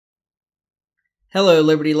Hello,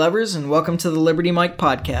 Liberty lovers, and welcome to the Liberty Mike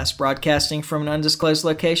podcast, broadcasting from an undisclosed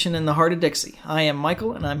location in the heart of Dixie. I am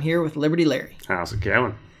Michael, and I'm here with Liberty Larry. How's it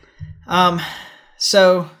going?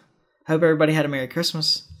 So hope everybody had a Merry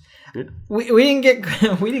Christmas. Yeah. We didn't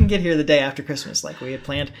get here the day after Christmas like we had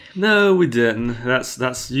planned. No, we didn't.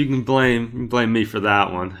 That's you can blame me for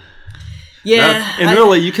that one. Yeah,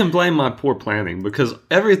 really, you can blame my poor planning because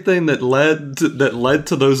everything that led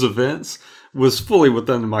to those events was fully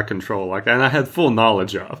within my control. And I had full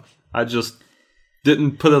knowledge of. I just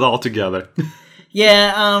didn't put it all together.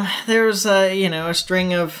 Yeah, there was a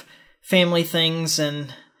string of family things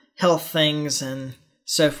and health things and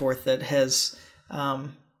so forth that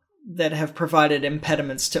have provided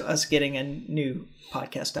impediments to us getting a new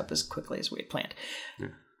podcast up as quickly as we had planned. Yeah.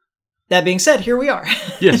 That being said, here we are.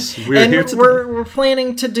 Yes, we are here today. We're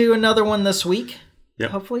planning to do another one this week,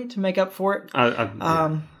 hopefully, to make up for it.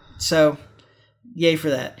 So, yay for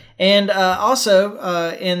that. And also,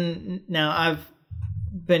 now I've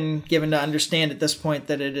been given to understand at this point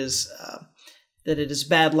that it is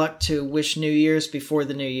bad luck to wish New Year's before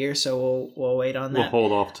the New Year, so we'll wait on that. We'll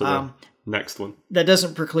hold off to the next one. That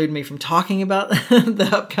doesn't preclude me from talking about the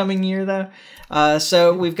upcoming year, though.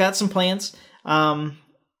 So we've got some plans.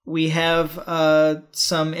 We have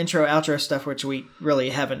some intro, outro stuff, which we really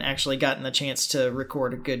haven't actually gotten the chance to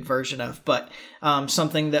record a good version of, but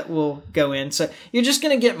something that will go in. So you're just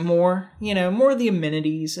going to get more of the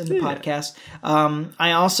amenities in the podcast.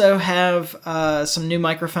 I also have some new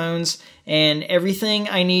microphones and everything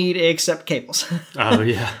I need except cables. Oh,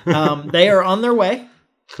 yeah. They are on their way.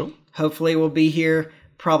 Cool. Hopefully we'll be here.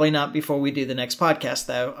 Probably not before we do the next podcast,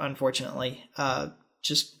 though, unfortunately.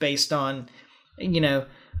 Just based on,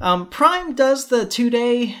 Prime does the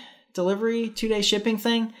 2-day delivery, 2-day shipping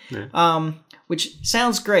thing, which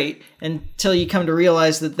sounds great until you come to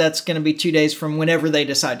realize that that's going to be 2 days from whenever they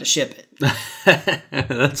decide to ship it.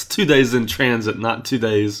 That's 2 days in transit, not 2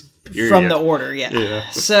 days period. From the order, yeah.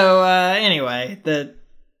 So anyway,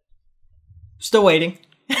 still waiting.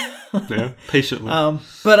 Yeah, patiently.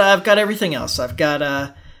 But I've got everything else. I've got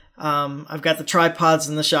the tripods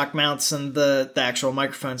and the shock mounts and the actual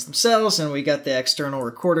microphones themselves, and we got the external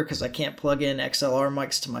recorder because I can't plug in XLR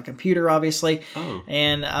mics to my computer, obviously. Oh.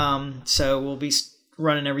 And so we'll be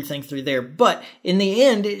running everything through there. But in the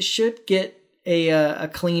end, it should get a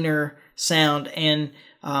cleaner sound. And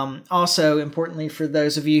also, importantly, for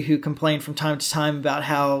those of you who complain from time to time about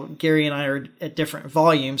how Gary and I are at different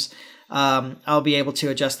volumes, I'll be able to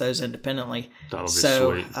adjust those independently. That'll be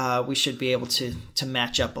sweet. So we should be able to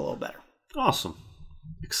match up a little better. Awesome.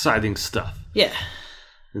 Exciting stuff. Yeah.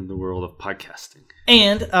 In the world of podcasting.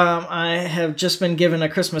 And I have just been given a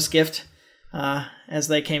Christmas gift as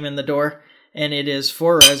they came in the door, and it is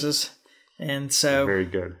 4 roses. And so very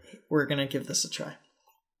good. We're going to give this a try.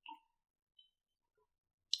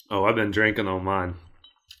 Oh, I've been drinking on mine.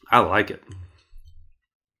 I like it.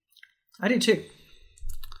 I do too.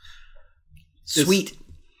 Sweet.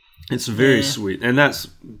 It's very sweet. And that's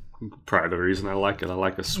probably the reason I like it. I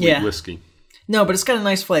like a sweet whiskey. No, but it's got a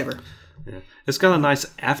nice flavor. Yeah. It's got a nice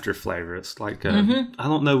after flavor. It's like, I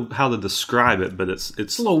don't know how to describe it, but it's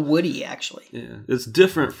a little woody, actually. Yeah. It's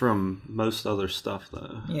different from most other stuff,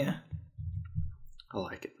 though. Yeah. I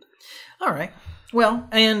like it. All right. Well,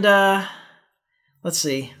 and let's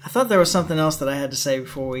see. I thought there was something else that I had to say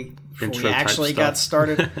before we actually got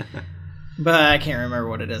started. But I can't remember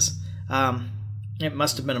what it is. It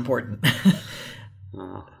must have been important.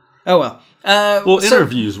 Oh, well.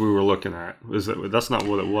 Interviews we were looking at. That's not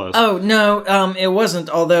what it was. Oh, no, it wasn't,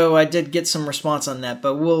 although I did get some response on that,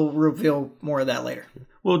 but we'll reveal more of that later.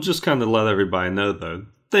 Well, just kind of let everybody know, though.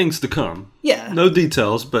 Things to come. Yeah. No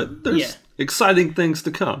details, but there's exciting things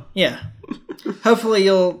to come. Yeah. Hopefully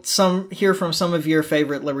you'll hear from some of your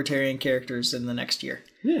favorite libertarian characters in the next year.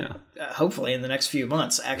 Yeah. Hopefully in the next few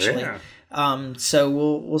months, actually. Yeah. So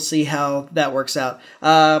we'll see how that works out.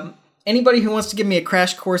 Anybody who wants to give me a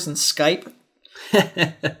crash course in Skype?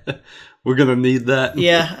 We're going to need that.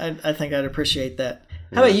 Yeah, I think I'd appreciate that.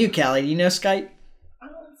 How about you, Callie? Do you know Skype? I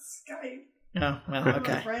don't Skype. Oh, well,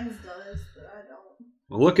 okay. My friends does, but I don't.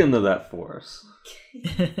 Well, look into that for us.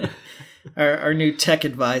 our new tech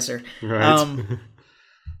advisor. Right.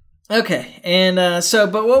 Okay, and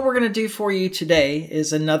but what we're going to do for you today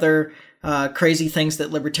is another crazy things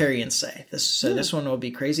that libertarians say. This one will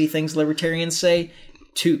be crazy things libertarians say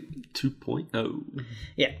 2.0.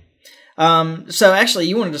 Yeah. So actually,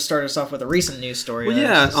 you wanted to start us off with a recent news story. Well,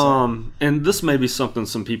 yeah. And this may be something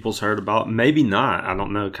some people's heard about, maybe not. I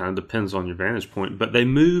don't know. Kind of depends on your vantage point. But they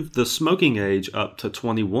moved the smoking age up to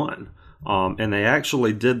 21 And they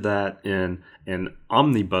actually did that in an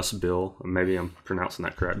omnibus bill. Maybe I'm pronouncing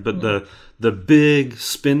that correct. But the big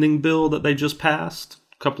spending bill that they just passed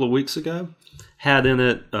a couple of weeks ago had in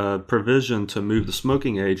it a provision to move the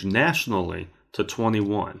smoking age nationally to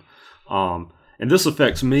 21. And this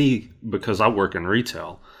affects me because I work in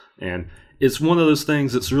retail. And it's one of those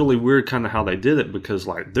things that's really weird kind of how they did it, because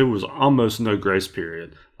like there was almost no grace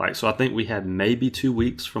period. Like, so I think we had maybe 2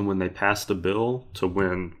 weeks from when they passed the bill to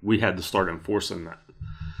when we had to start enforcing that.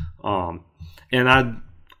 And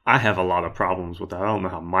I have a lot of problems with that. I don't know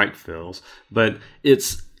how Mike feels, but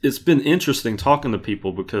it's been interesting talking to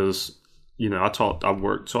people because, you know, I talk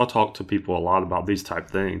to people a lot about these type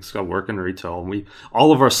things. I work in retail, and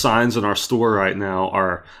all of our signs in our store right now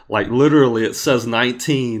are like literally it says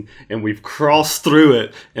 19, and we've crossed through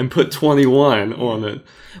it and put 21 on it.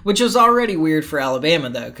 Which is already weird for Alabama,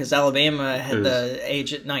 though, because Alabama had the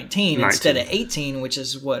age at 19 instead of 18, which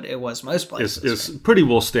is what it was most places. It's pretty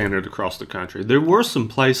well standard across the country. There were some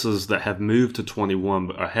places that have moved to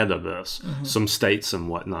 21 ahead of this, some states and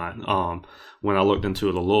whatnot. When I looked into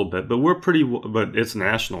it a little bit, but it's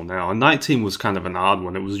national now. And 19 was kind of an odd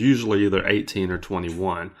one. It was usually either 18 or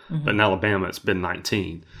 21, but in Alabama it's been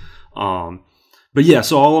 19. But yeah,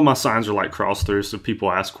 so all of my signs are like cross through, so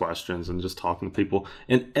people ask questions and just talking to people.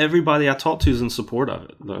 And everybody I talk to is in support of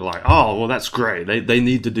it. They're like, oh, well, that's great. They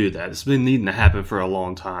need to do that. It's been needing to happen for a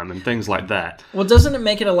long time and things like that. Well, doesn't it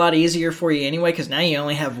make it a lot easier for you anyway? Because now you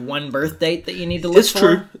only have one birth date that you need to look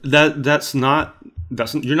for. It's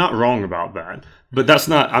true. You're not wrong about that. But that's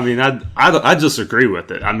not, I mean, I disagree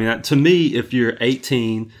with it. I mean, to me, if you're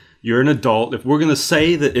 18, you're an adult. If we're going to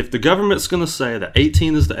say that, if the government's going to say that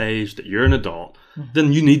 18 is the age that you're an adult,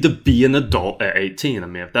 then you need to be an adult at 18. I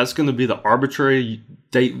mean, if that's going to be the arbitrary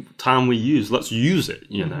time we use, let's use it,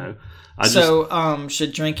 you know.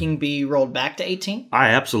 Should drinking be rolled back to 18? I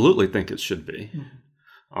absolutely think it should be.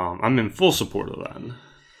 I'm in full support of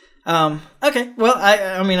that. Okay. Well,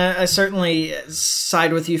 I mean, I certainly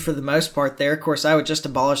side with you for the most part there. Of course, I would just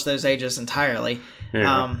abolish those ages entirely.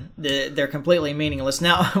 Yeah. They're completely meaningless.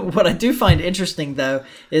 Now, what I do find interesting, though,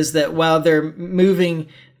 is that while they're moving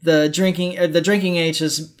the drinking age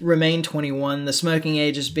has remained 21, the smoking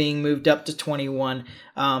age is being moved up to 21.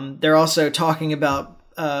 They're also talking about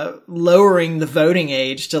lowering the voting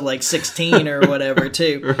age to like 16 or whatever,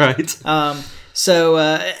 too. Right. So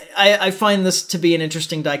I find this to be an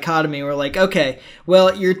interesting dichotomy. We're like, okay,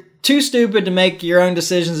 well, you're too stupid to make your own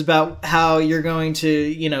decisions about how you're going to,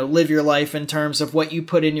 you know, live your life in terms of what you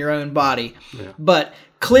put in your own body. Yeah. But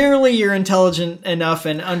clearly you're intelligent enough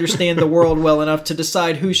and understand the world well enough to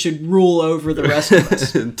decide who should rule over the rest of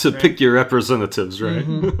us. To pick your representatives, right?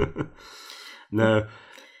 Mm-hmm. No.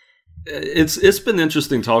 It's been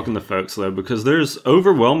interesting talking to folks, though, because there's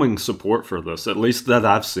overwhelming support for this, at least that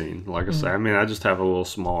I've seen. Like I say, I mean, I just have a little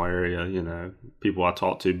small area, you know, people I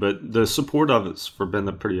talk to, but the support of it's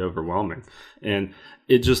been pretty overwhelming. And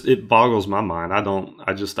it boggles my mind. I don't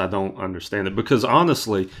understand it, because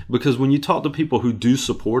honestly, when you talk to people who do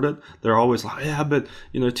support it, they're always like, yeah, but,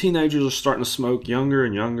 you know, teenagers are starting to smoke younger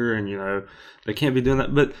and younger, and, you know, they can't be doing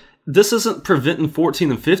that. But this isn't preventing 14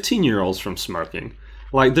 and 15-year-olds from smoking.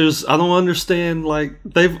 Like, I don't understand, like,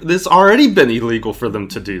 it's already been illegal for them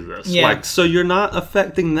to do this. Yeah. Like, so you're not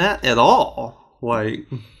affecting that at all. Like...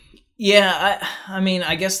 Yeah, I mean,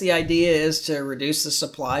 I guess the idea is to reduce the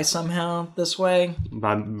supply somehow this way.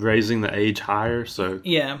 By raising the age higher, so...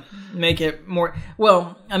 Yeah, make it more...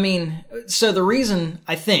 Well, I mean, so the reason,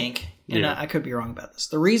 I think, and I could be wrong about this,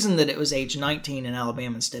 the reason that it was age 19 in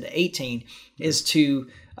Alabama instead of 18 is to...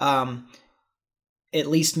 at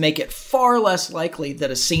least make it far less likely that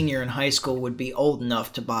a senior in high school would be old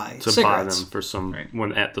enough to buy cigarettes. To buy them for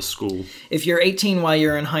someone at the school. If you're 18 while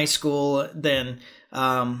you're in high school, then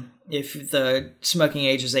if the smoking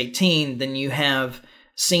age is 18, then you have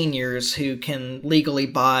seniors who can legally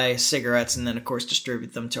buy cigarettes and then, of course,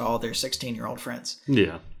 distribute them to all their 16-year-old friends.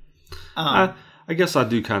 Yeah. I guess I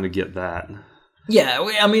do kind of get that. Yeah,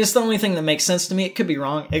 I mean, it's the only thing that makes sense to me. It could be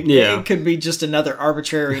wrong. It could be just another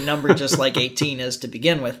arbitrary number, just like 18 is to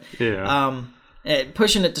begin with. Yeah.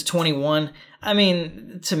 Pushing it to 21, I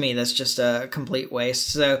mean, to me, that's just a complete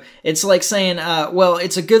waste. So it's like saying, well,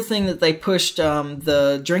 it's a good thing that they pushed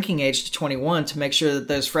the drinking age to 21 to make sure that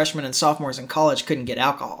those freshmen and sophomores in college couldn't get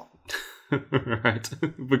alcohol. Right.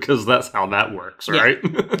 Because that's how that works, right?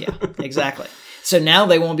 Yeah, exactly. So now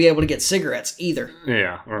they won't be able to get cigarettes either.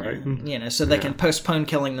 Yeah, right. You know, so they can postpone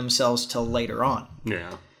killing themselves till later on.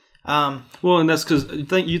 Yeah. Well, and that's because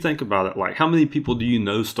you think about it. Like, how many people do you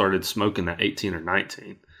know started smoking at 18 or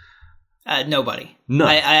 19? Nobody. No.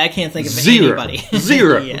 I can't think of Zero. anybody.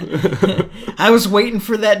 Zero. Yeah. I was waiting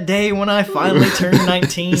for that day when I finally turned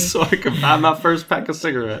 19. So I could buy my first pack of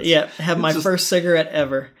cigarettes. Yeah, have my first cigarette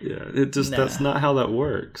ever. Yeah, that's not how that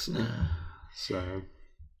works. No. So,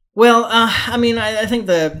 well, I mean, I think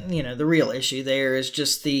the real issue there is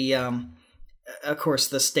just the, of course,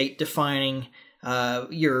 the state defining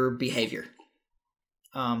your behavior.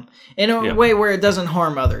 In a way where it doesn't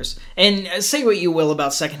harm others. And say what you will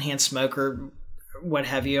about secondhand smoke or what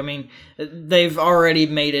have you. I mean, they've already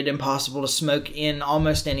made it impossible to smoke in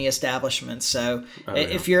almost any establishment. So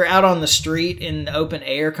if you're out on the street in the open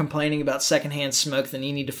air complaining about secondhand smoke, then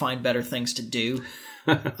you need to find better things to do.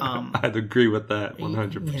 I'd agree with that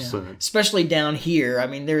 100%. Yeah. Especially down here. I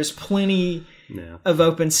mean, there's plenty of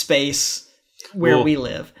open space where we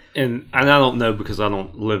live. And I don't know because I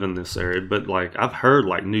don't live in this area, but like I've heard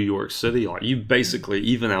like New York City, like you basically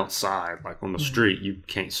even outside, like on the street, you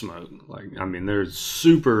can't smoke. Like I mean, they're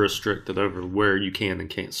super restricted over where you can and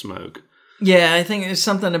can't smoke. Yeah, I think there's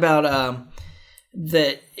something about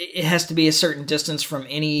that it has to be a certain distance from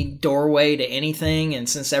any doorway to anything, and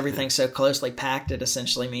since everything's so closely packed, it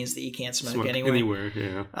essentially means that you can't smoke anywhere.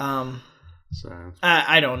 Yeah. So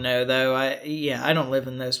I don't know though. I don't live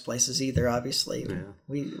in those places either. Obviously,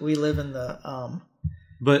 we live in the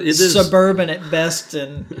but it is suburban at best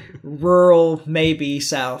and rural maybe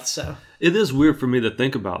south. So it is weird for me to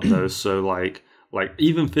think about those. So like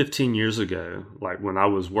even 15 years ago, like when I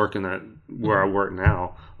was working at where I work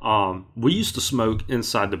now, we used to smoke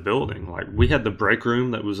inside the building. Like we had the break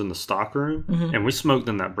room that was in the stock room, and we smoked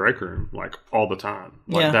in that break room like all the time,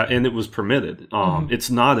 like that, and it was permitted. It's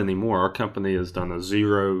not anymore. Our company has done a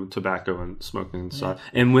zero tobacco and smoking inside.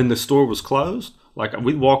 And when the store was closed, like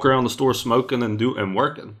we'd walk around the store smoking and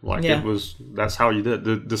working. Like that's how you did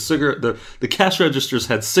it. The cigarette, the cash registers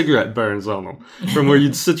had cigarette burns on them from where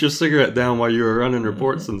you'd sit your cigarette down while you were running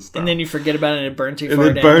reports and stuff. And then you forget about it and it burned too far down.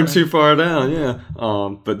 And it burned too far down, yeah.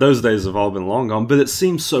 But those days have all been long gone. But it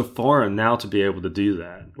seems so foreign now to be able to do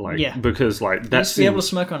that. Like because like that you used to be able to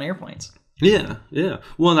smoke on airplanes. Yeah.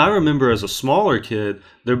 Well, and I remember as a smaller kid,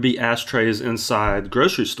 there'd be ashtrays inside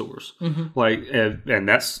grocery stores. Like and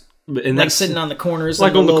that's sitting on the corners,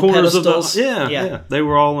 like on the corners pedestals. of the they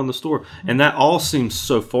were all in the store, and that all seems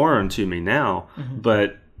so foreign to me now.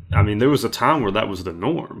 But I mean, there was a time where that was the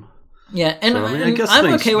norm. Yeah, and so, I guess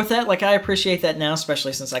I'm okay with that. Like I appreciate that now,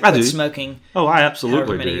 especially since I quit smoking. Oh, I absolutely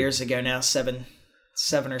however many years ago now, seven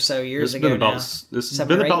or so years ago. It's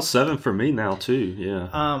been about 7 for me now too.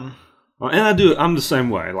 Yeah. And I'm the same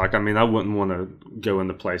way. Like, I mean, I wouldn't want to go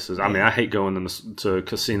into places. I mean, I hate going to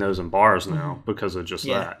casinos and bars now because of just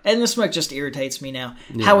that. And the smoke just irritates me now.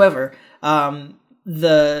 Yeah. However,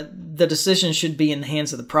 the decision should be in the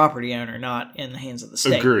hands of the property owner, not in the hands of the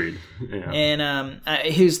state. Agreed. Yeah. And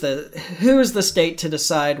who is the state to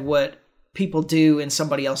decide what people do in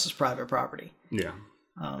somebody else's private property? Yeah.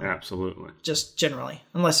 Absolutely. Just generally,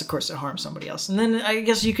 unless of course it harms somebody else, and then I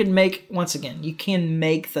guess you can make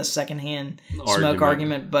the secondhand smoke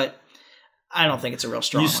argument, but I don't think it's a real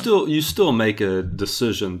strong one. You still make a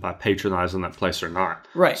decision by patronizing that place or not,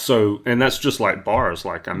 right? So, and that's just like bars.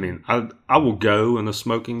 Like, I mean, I will go in a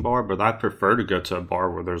smoking bar, but I prefer to go to a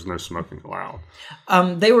bar where there's no smoking allowed.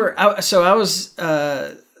 I was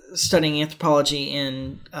studying anthropology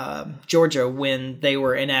in Georgia when they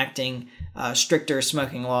were enacting stricter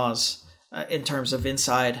smoking laws in terms of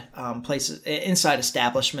inside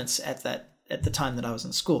establishments at the time that I was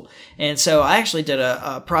in school. And so I actually did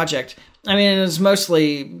a project. I mean, it was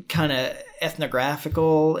mostly kind of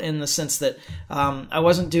ethnographical in the sense that I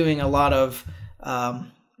wasn't doing a lot of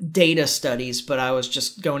data studies, but I was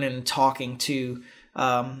just going in and talking to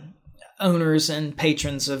owners and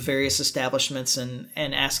patrons of various establishments and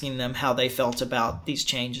asking them how they felt about these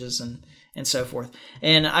changes and so forth.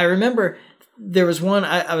 And I remember there was one,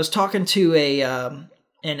 I was talking to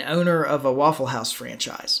an owner of a Waffle House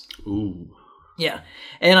franchise. Ooh. Yeah.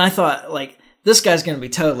 And I thought, like, this guy's going to be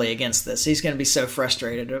totally against this. He's going to be so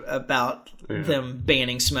frustrated about them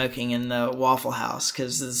banning smoking in the Waffle House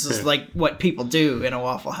because this is like what people do in a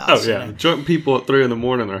Waffle House. Oh, yeah. You know? Drunk people at 3 a.m.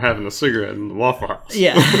 are having a cigarette in the Waffle House.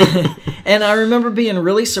 Yeah. And I remember being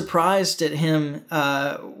really surprised at him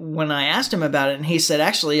when I asked him about it. And he said,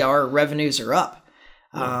 actually, our revenues are up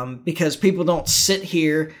because people don't sit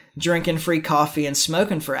here drinking free coffee and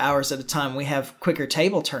smoking for hours at a time. We have quicker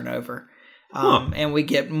table turnover and we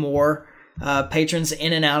get more patrons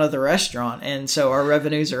in and out of the restaurant, and so our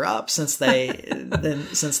revenues are up since they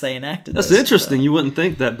enacted. That's interesting. You wouldn't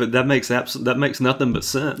think that, but that makes nothing but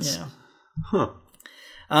sense. Yeah.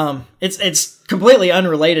 Huh. It's completely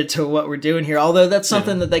unrelated to what we're doing here. Although that's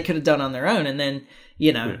something that they could have done on their own, and then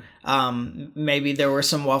You know, maybe there were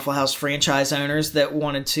some Waffle House franchise owners that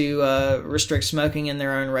wanted to restrict smoking in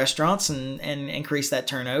their own restaurants and increase that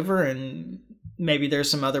turnover, and maybe there's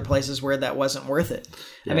some other places where that wasn't worth it.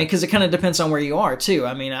 Yeah. I mean, because it kind of depends on where you are, too.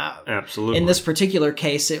 I mean, absolutely. In this particular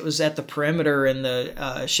case, it was at the perimeter in the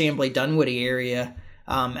Chamblee-Dunwoody area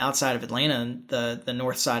outside of Atlanta, the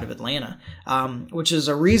north side of Atlanta, which is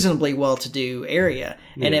a reasonably well-to-do area.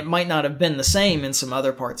 Yeah. And it might not have been the same in some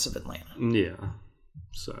other parts of Atlanta. Yeah.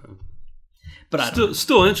 So, but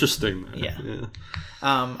still interesting, man. Yeah.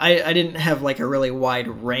 I didn't have like a really wide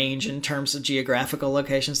range in terms of geographical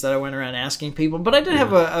locations that I went around asking people, but I did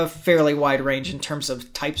have a fairly wide range in terms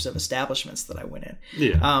of types of establishments that I went in.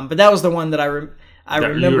 Yeah. But that was the one that I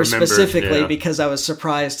remember specifically because I was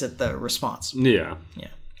surprised at the response. Yeah. Yeah.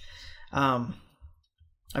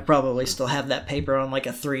 I probably still have that paper on like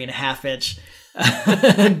a 3.5-inch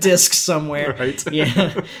disc somewhere. Right.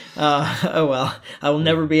 Yeah. Oh well. I will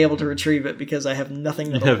never be able to retrieve it because I have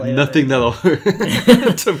nothing that'll play nothing that'll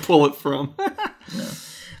to pull it from. No.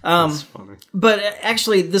 That's funny. But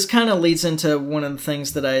actually, this kind of leads into one of the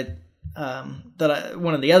things one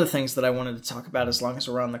of the other things that I wanted to talk about, as long as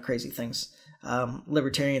we're on the crazy things.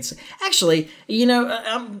 Libertarians. Actually, you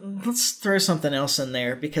know, let's throw something else in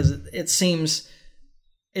there because it seems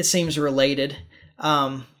related.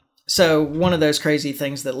 So one of those crazy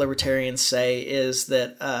things that libertarians say is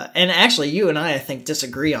that, and actually you and I think,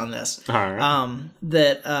 disagree on this. All right.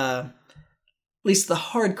 That at least the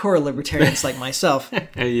hardcore libertarians like myself,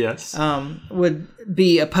 yes, would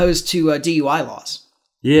be opposed to DUI laws.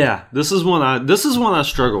 Yeah, this is one I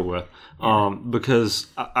struggle with. Because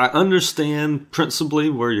I understand principally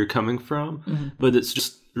where you're coming from, but it's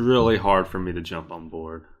just really hard for me to jump on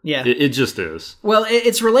board. Yeah. It just is. Well,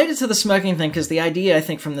 it's related to the smoking thing because the idea, I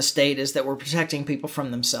think, from the state is that we're protecting people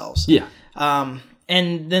from themselves. Yeah. And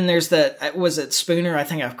then there's that, was it Spooner? I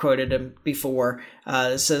think I've quoted him before.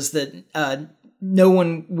 It says that no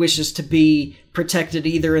one wishes to be protected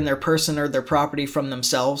either in their person or their property from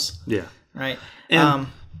themselves. Yeah. Right.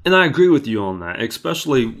 And I agree with you on that,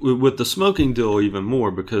 especially with the smoking deal even more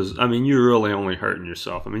because, I mean, you're really only hurting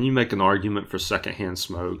yourself. I mean, you make an argument for secondhand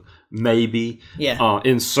smoke, maybe. Yeah.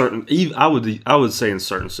 In certain, I would say in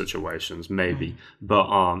certain situations, maybe. But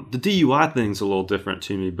the DUI thing's a little different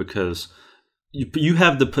to me because you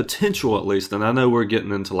have the potential, at least, and I know we're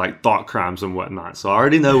getting into like thought crimes and whatnot, so I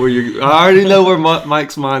already know where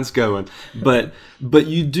Mike's mind's going. But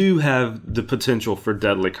you do have the potential for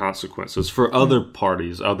deadly consequences for other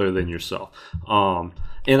parties other than yourself.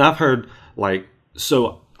 And I've heard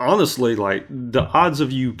honestly, like the odds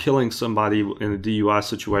of you killing somebody in a DUI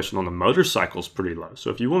situation on a motorcycle is pretty low. So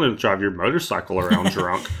if you want to drive your motorcycle around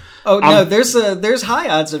drunk, no, there's high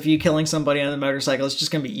odds of you killing somebody on a motorcycle. It's just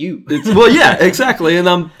going to be you. Well, yeah, exactly,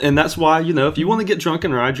 and that's why, you know, if you want to get drunk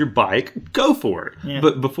and ride your bike, go for it. Yeah.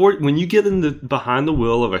 But when you get behind the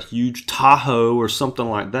wheel of a huge Tahoe or something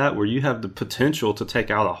like that, where you have the potential to take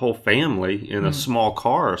out a whole family in a small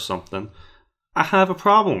car or something, I have a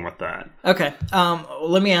problem with that. Okay.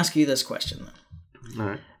 Let me ask you this question then. All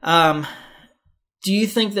right. Do you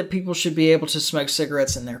think that people should be able to smoke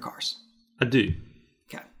cigarettes in their cars? I do.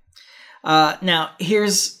 Okay. Now,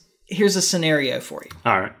 here's a scenario for you.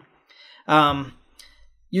 All right.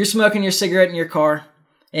 You're smoking your cigarette in your car,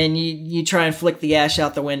 and you try and flick the ash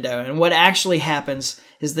out the window. And what actually happens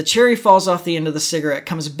is the cherry falls off the end of the cigarette,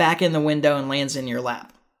 comes back in the window, and lands in your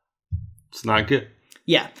lap. It's not good.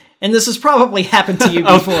 Yeah. And this has probably happened to you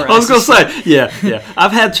before. I was going to say, yeah.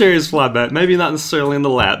 I've had cherries fly back. Maybe not necessarily in the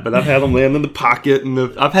lap, but I've had them land in the pocket, and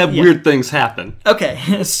I've had weird things happen.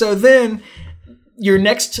 Okay, so then your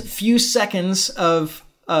next few seconds of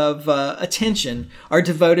attention are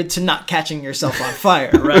devoted to not catching yourself on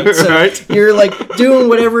fire, right? So right. You're like doing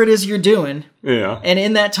whatever it is you're doing, yeah. And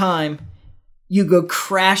in that time, you go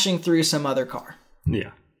crashing through some other car.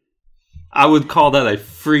 Yeah. I would call that a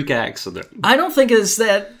freak accident. I don't think it's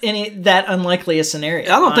that unlikely a scenario.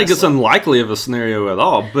 I don't think it's unlikely of a scenario at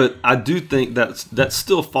all, but I do think that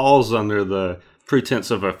still falls under the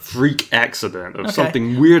pretense of a freak accident, of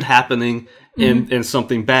something weird happening and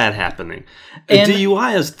something bad happening. A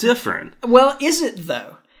DUI is different. Well, is it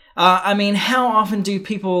though? I mean, how often do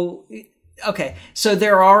people... Okay, so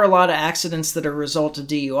there are a lot of accidents that are a result of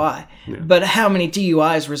DUI, but how many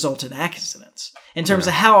DUIs result in accidents? In terms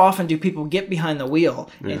of how often do people get behind the wheel,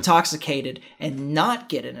 intoxicated, and not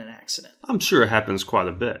get in an accident? I'm sure it happens quite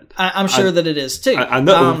a bit. I'm sure that it is too. I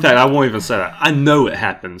know. In fact, I won't even say that. I know it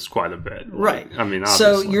happens quite a bit. Right. I mean, obviously.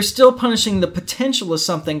 So you're still punishing the potential of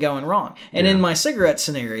something going wrong. And in my cigarette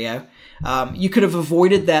scenario, You could have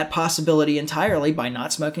avoided that possibility entirely by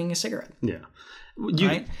not smoking a cigarette. Yeah.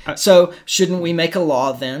 Right? So shouldn't we make a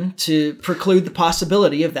law then to preclude the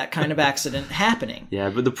possibility of that kind of accident happening? Yeah,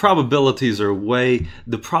 but the probabilities are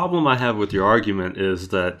the problem I have with your argument is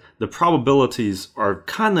that the probabilities are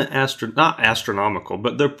kind of not astronomical,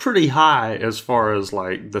 but they're pretty high as far as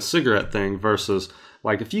like the cigarette thing versus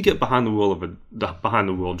like if you get behind the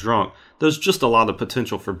wheel drunk, there's just a lot of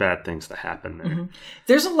potential for bad things to happen there. Mm-hmm.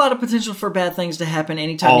 There's a lot of potential for bad things to happen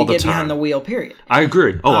anytime you get behind the wheel, period. I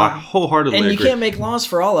agree. I wholeheartedly agree. And you can't make laws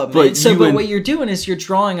for all of them. But what you're doing is you're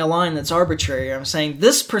drawing a line that's arbitrary. I'm saying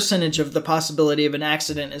this percentage of the possibility of an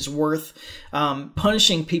accident is worth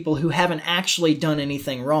punishing people who haven't actually done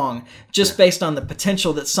anything wrong just based on the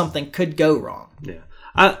potential that something could go wrong. Yeah.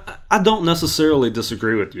 I don't necessarily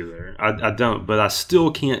disagree with you there. I don't, but I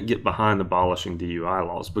still can't get behind abolishing DUI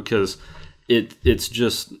laws because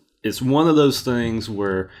it's one of those things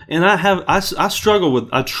where, and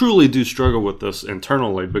I truly do struggle with this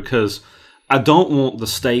internally because I don't want the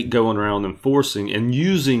state going around enforcing and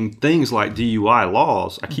using things like DUI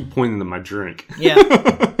laws. I keep pointing to my drink. Yeah.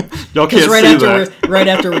 Y'all can't see that. Right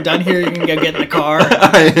after we're done here, you can go get in the car.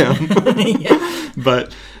 I am. Yeah.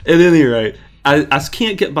 But at any rate, I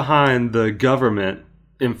can't get behind the government.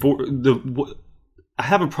 I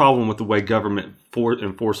have a problem with the way government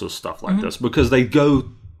enforces stuff like this because they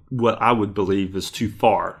go what I would believe is too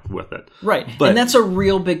far with it. Right. And that's a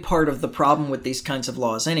real big part of the problem with these kinds of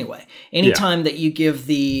laws anyway. Anytime that you give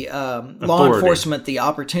the law enforcement the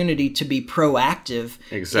opportunity to be proactive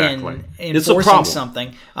in enforcing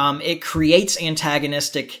something, it creates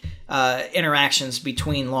antagonistic interactions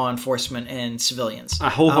between law enforcement and civilians. I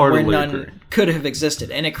wholeheartedly where none agree. could have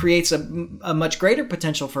existed. And it creates a much greater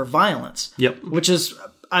potential for violence, which is,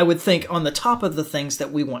 I would think, on the top of the things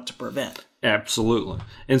that we want to prevent. Absolutely.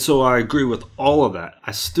 And so I agree with all of that.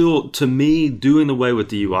 To me, doing away with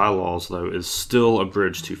DUI laws, though, is still a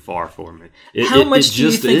bridge too far for me. How much do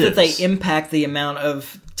you think that they impact the amount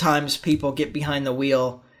of times people get behind the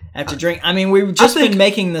wheel after drinking? I mean, we've just been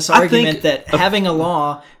making this argument that having a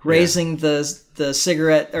law raising the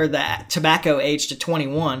cigarette or the tobacco age to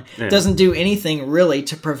 21 doesn't do anything really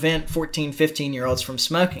to prevent 14, 15-year-olds from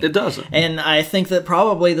smoking. It doesn't. And I think that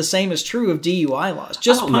probably the same is true of DUI laws.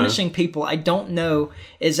 Just punishing people, I don't know,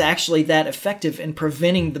 is actually that effective in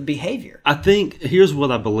preventing the behavior. I think, here's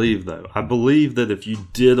what I believe, though. I believe that if you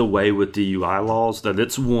did away with DUI laws, that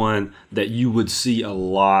it's one that you would see a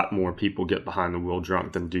lot more people get behind the wheel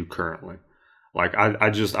drunk than do currently. Like,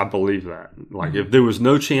 I believe that. Like, if there was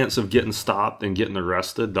no chance of getting stopped and getting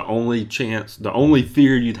arrested, the only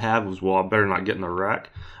fear you'd have was, well, I better not get in a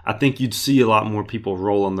wreck. I think you'd see a lot more people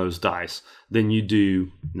rolling those dice than you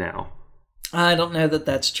do now. I don't know that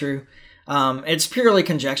that's true. It's purely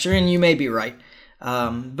conjecture, and you may be right.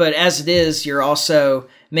 But as it is, you're also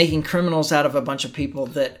making criminals out of a bunch of people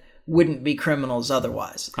that wouldn't be criminals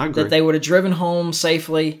otherwise. I agree. That they would have driven home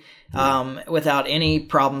safely without any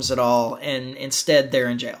problems at all, and instead they're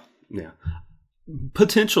in jail. Yeah.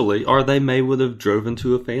 Potentially, or they would have driven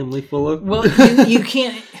to a family full of... Well, you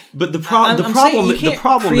can't... But the problem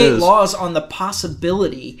create is... laws on the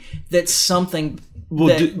possibility that something...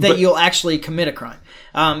 that you'll actually commit a crime.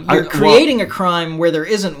 You're creating a crime where there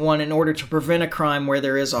isn't one in order to prevent a crime where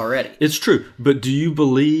there is already. It's true. But do you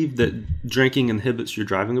believe that drinking inhibits your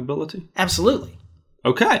driving ability? Absolutely.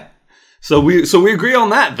 Okay. So we agree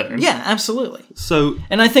on that then. Yeah, absolutely. So,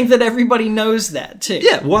 and I think that everybody knows that too.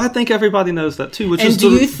 Yeah, well, I think everybody knows that too. And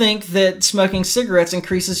do you think that smoking cigarettes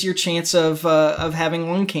increases your chance of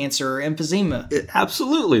having lung cancer or emphysema? It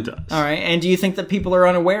absolutely does. All right. And do you think that people are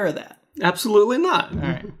unaware of that? Absolutely not. All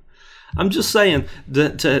right. I'm just saying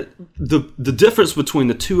that the difference between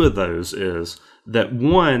the two of those is that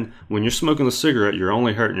one, when you're smoking a cigarette, you're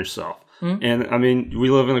only hurting yourself. Mm-hmm. And I mean,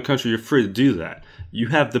 we live in a country, you're free to do that. You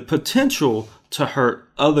have the potential to hurt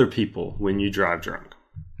other people when you drive drunk.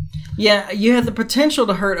 Yeah, you have the potential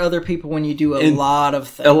to hurt other people when you do a lot of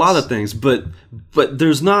things. A lot of things, but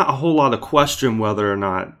there's not a whole lot of question whether or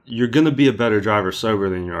not you're going to be a better driver sober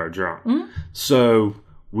than you are drunk. Mm-hmm. So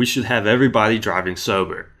we should have everybody driving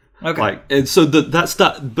sober. Okay. And so that's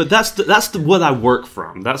what I work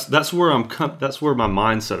from. That's where that's where my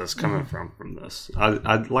mindset is coming from this.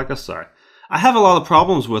 I like I say, I have a lot of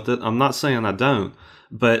problems with it. I'm not saying I don't,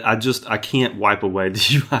 but I can't wipe away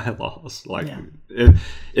DUI laws. Like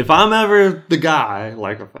if I'm ever the guy,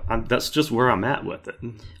 that's just where I'm at with it.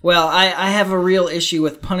 Well, I have a real issue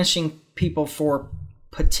with punishing people for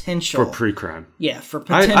potential pre-crime. Yeah, for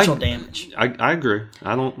potential damage. I agree.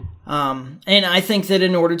 I don't. And I think that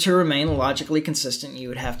in order to remain logically consistent, you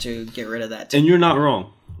would have to get rid of that too. And you're not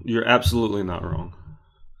wrong. You're absolutely not wrong.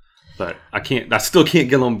 but I still can't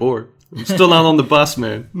get on board. I'm still not on the bus,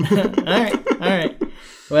 man. All right.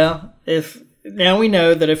 Well, now we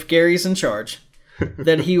know that if Gary's in charge,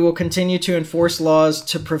 that he will continue to enforce laws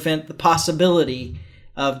to prevent the possibility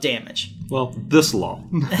of damage. Well, this law.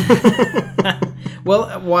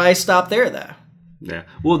 Well, why stop there, though? Yeah.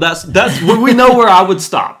 Well, that's we know where I would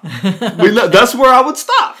stop. We know that's where I would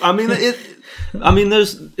stop. I mean,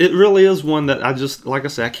 it really is one that I just, like I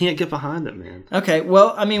said, I can't get behind it, man. Okay.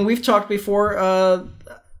 Well, I mean, we've talked before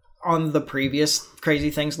on the previous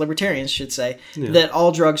Crazy Things Libertarians should say that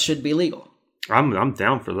all drugs should be legal. I'm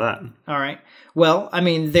down for that. All right. Well, I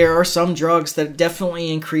mean, there are some drugs that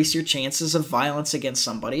definitely increase your chances of violence against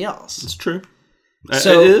somebody else. It's true.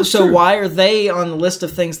 So true. Why are they on the list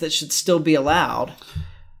of things that should still be allowed,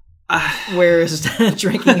 whereas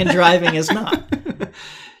drinking and driving is not?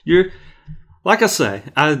 Like I say,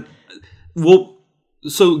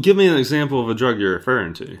 so give me an example of a drug you're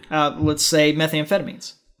referring to. Let's say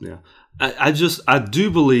methamphetamines. Yeah. I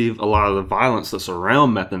do believe a lot of the violence that's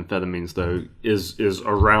around methamphetamines, though, is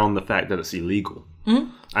around the fact that it's illegal.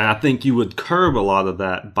 Mm-hmm. And I think you would curb a lot of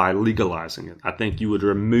that by legalizing it. I think you would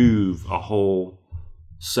remove a whole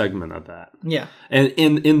segment of that. Yeah. And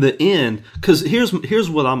in the end, because here's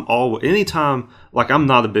what I'm always, anytime, like, I'm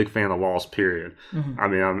not a big fan of laws, period. Mm-hmm. I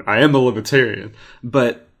mean, I am a libertarian,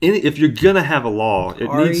 but if you're going to have a law,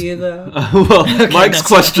 Are you, though? Well, okay, Mike's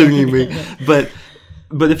questioning me, but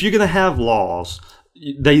if you're going to have laws,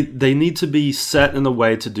 they need to be set in a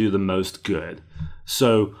way to do the most good.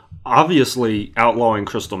 So obviously, outlawing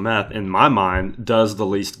crystal meth, in my mind, does the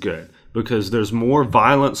least good because there's more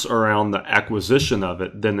violence around the acquisition of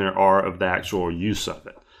it than there are of the actual use of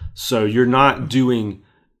it. So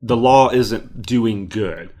the law isn't doing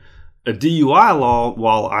good. A DUI law,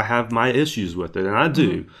 while I have my issues with it, and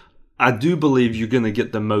I do believe you're going to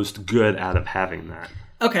get the most good out of having that.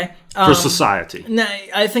 Okay. For society. No,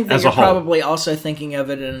 I think that you're probably also thinking of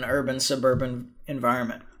it in an urban-suburban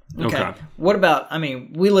environment. Okay. What about, I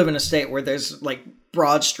mean, we live in a state where there's like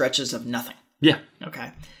broad stretches of nothing. Yeah.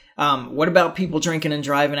 Okay. What about people drinking and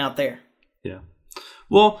driving out there? Yeah.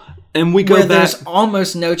 Well, and we go where back. There's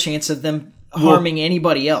almost no chance of them harming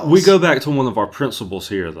anybody else. We go back to one of our principles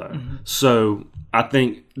here, though. Mm-hmm. So I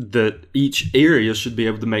think that each area should be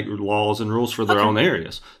able to make laws and rules for their own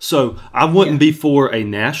areas. So I wouldn't be for a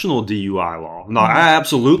national DUI law. No, I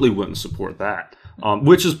absolutely wouldn't support that.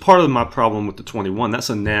 Which is part of my problem with the 21.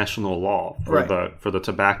 That's a national law for the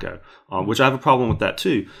tobacco, which I have a problem with that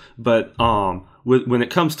too. But when it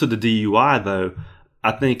comes to the DUI, though,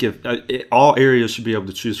 I think all areas should be able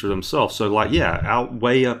to choose for themselves. So, like, out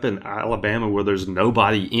way up in Alabama where there's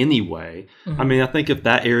nobody anyway. Mm-hmm. I mean, I think if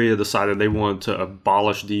that area decided they wanted to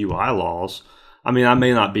abolish DUI laws, I mean, I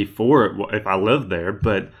may not be for it if I lived there,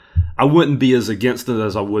 but I wouldn't be as against it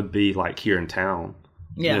as I would be like here in town.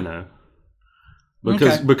 Yeah. You know.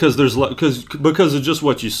 Because of just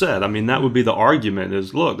what you said. I mean, that would be the argument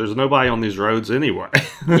is, look, there's nobody on these roads anyway.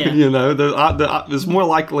 Yeah. You know, it's more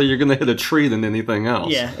likely you're going to hit a tree than anything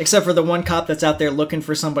else. Yeah, except for the one cop that's out there looking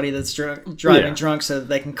for somebody that's driving drunk so that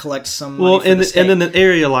they can collect some money for the state. And in an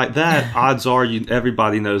area like that, odds are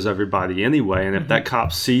everybody knows everybody anyway. And if that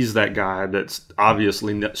cop sees that guy that's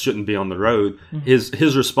obviously shouldn't be on the road,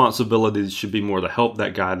 his responsibility should be more to help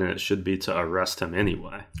that guy than it should be to arrest him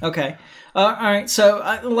anyway. Okay. All right, so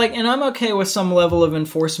and I'm okay with some level of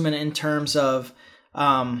enforcement in terms of,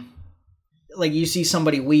 like you see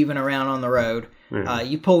somebody weaving around on the road,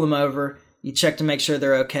 you pull them over, you check to make sure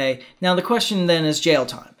they're okay. Now the question then is jail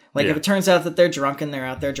time. Like if it turns out that they're drunk and they're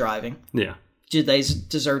out there driving, do they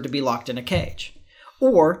deserve to be locked in a cage,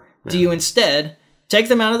 or do you instead take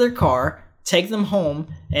them out of their car, take them home,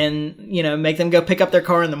 and make them go pick up their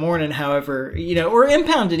car in the morning, however, or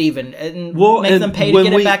impound it even, and make them pay to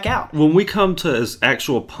get it back out. When we come to as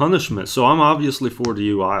actual punishment, so I'm obviously for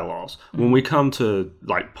DUI laws. When we come to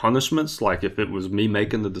like punishments, like if it was me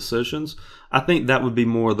making the decisions, I think that would be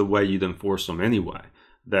more the way you'd enforce them anyway.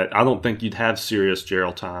 That I don't think you'd have serious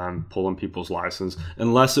jail time pulling people's license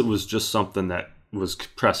unless it was just something that was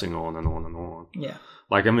pressing on and on and on. Yeah.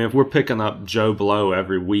 Like, I mean, if we're picking up Joe Blow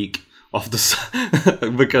every week off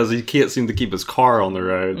the because he can't seem to keep his car on the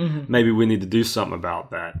road, maybe we need to do something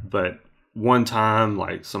about that. But one time,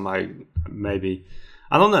 like somebody, maybe,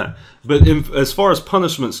 I don't know. But as far as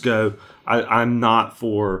punishments go, I'm not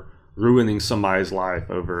for ruining somebody's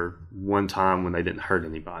life over one time when they didn't hurt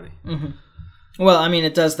anybody. Mm-hmm. Well, I mean,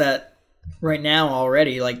 it does that right now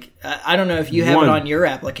already. Like, I don't know if you have it on your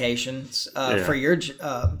applications for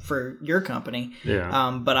your company,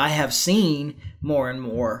 but I have seen more and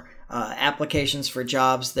more applications for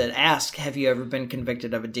jobs that ask, have you ever been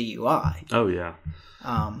convicted of a DUI? Oh, yeah.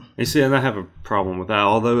 You see, and I have a problem with that.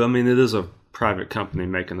 Although, I mean, it is a private company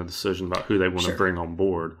making a decision about who they want to bring on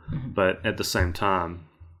board. But at the same time,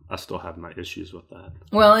 I still have my issues with that.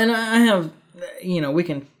 Well, and I have, we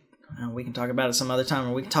can talk about it some other time,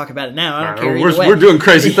 or we can talk about it now. I don't care either way. We're doing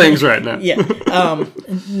crazy things right now. Yeah.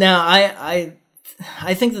 Now,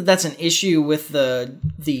 I think that that's an issue with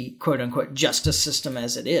the quote unquote justice system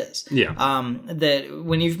as it is. Yeah. That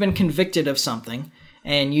when you've been convicted of something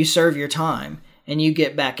and you serve your time and you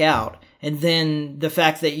get back out, and then the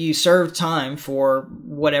fact that you served time for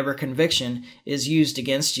whatever conviction is used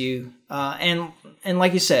against you, and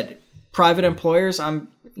like you said, private employers,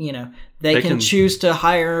 they can choose to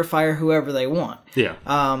hire or fire whoever they want. Yeah.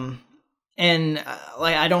 And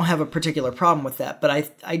I don't have a particular problem with that,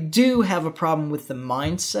 but I do have a problem with the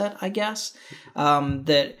mindset, I guess,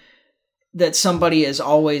 that somebody is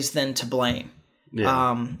always then to blame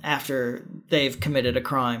after they've committed a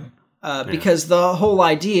crime. Because the whole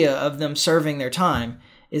idea of them serving their time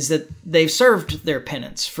is that they've served their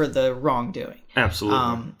penance for the wrongdoing.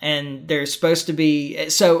 Absolutely. And they're supposed to be...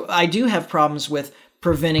 So I do have problems with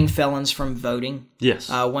preventing felons from voting. Yes.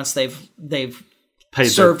 Once they've paid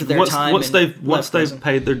served their time. Once they've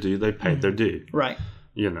paid their due, they've paid their due. Right.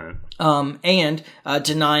 And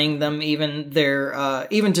denying them even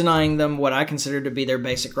denying them what I consider to be their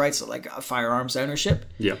basic rights, like firearms ownership.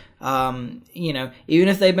 Yeah. Even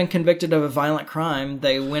if they've been convicted of a violent crime,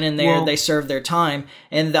 they went in there, they served their time,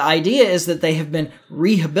 and the idea is that they have been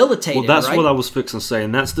rehabilitated. Well, that's what I was fixing to say,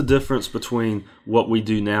 and that's the difference between what we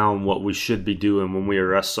do now and what we should be doing when we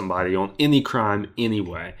arrest somebody on any crime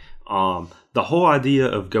anyway. The whole idea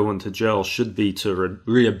of going to jail should be to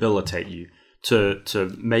rehabilitate you.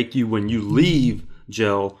 To make you, when you leave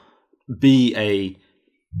jail, be a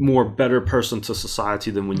more better person to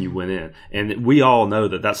society than when you went in. And we all know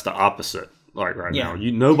that that's the opposite. Like now,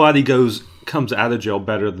 nobody comes out of jail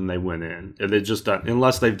better than they went in. They just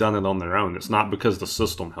unless they've done it on their own. It's not because the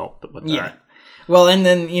system helped with that. Yeah. Well, and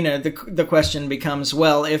then, the question becomes,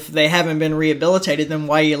 well, if they haven't been rehabilitated, then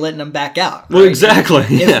why are you letting them back out? Right? Well, exactly.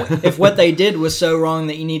 If what they did was so wrong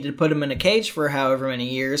that you needed to put them in a cage for however many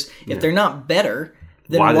years, if they're not better,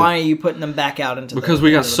 then why are you putting them back out into Because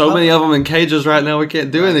we got so many of them in cages right now we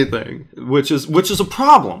can't do anything, which is a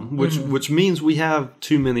problem, which means we have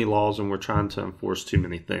too many laws and we're trying to enforce too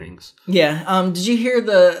many things. Yeah. Did you hear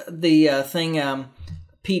the thing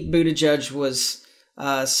Pete Buttigieg was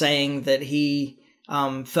saying that he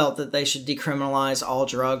felt that they should decriminalize all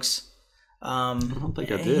drugs? I don't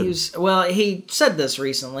think I did. He said this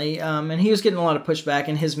recently, and he was getting a lot of pushback,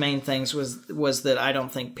 and his main things was that I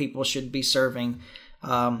don't think people should be serving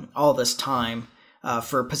all this time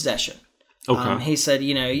for possession. Okay. He said,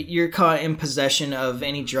 you're caught in possession of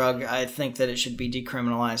any drug, I think that it should be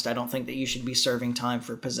decriminalized. I don't think that you should be serving time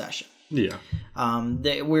for possession. Yeah.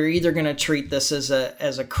 We're either going to treat this as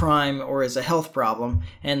a crime or as a health problem,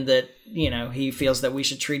 and that he feels that we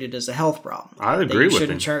should treat it as a health problem. I agree with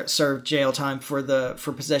him. You shouldn't serve jail time for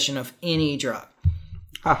possession of any drug.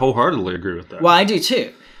 I wholeheartedly agree with that. Well, I do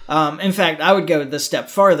too. In fact, I would go the step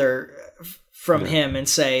farther from him and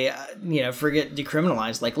say, forget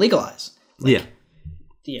decriminalize, like legalize.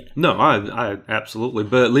 No, I absolutely,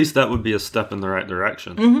 but at least that would be a step in the right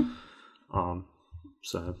direction. Mm-hmm.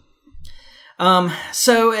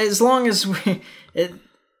 So as long as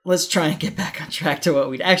let's try and get back on track to what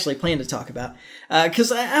we'd actually planned to talk about.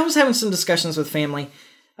 Because I was having some discussions with family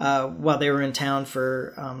while they were in town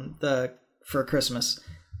for Christmas,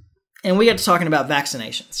 and we got to talking about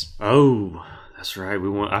vaccinations. Oh, that's right.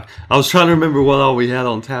 I was trying to remember what all we had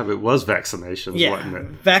on tap. It was vaccinations, wasn't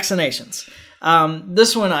it? Vaccinations.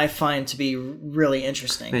 This one I find to be really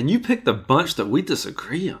interesting. And you picked a bunch that we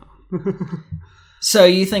disagree on. So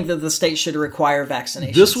you think that the state should require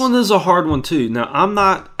vaccinations? This one is a hard one too. Now, I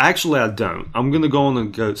don't. I'm going to go on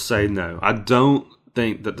and say no. I don't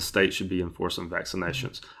think that the state should be enforcing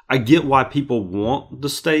vaccinations. I get why people want the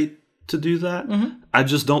state to do that. Mm-hmm. I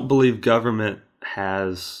just don't believe government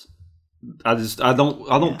has... I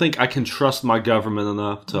don't think I can trust my government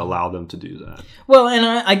enough to allow them to do that. Well, and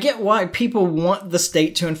I get why people want the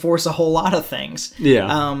state to enforce a whole lot of things.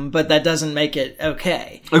 Yeah. But that doesn't make it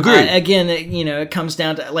okay. Agreed. Again, it comes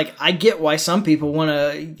down to, I get why some people want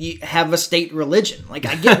to have a state religion. I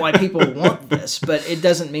get why people want this, but it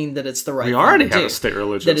doesn't mean that it's the right thing. We already have a state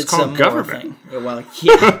religion. It's called government. Well,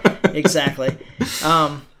 yeah, exactly.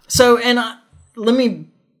 Let me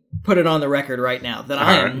put it on the record right now that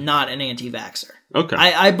I am not an anti-vaxxer. Okay.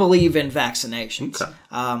 I believe in vaccinations. Okay.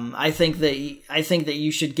 I think that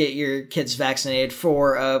you should get your kids vaccinated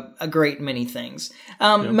for a great many things.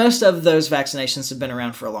 Most of those vaccinations have been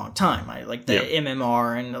around for a long time. Like the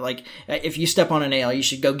MMR, and like if you step on a nail, you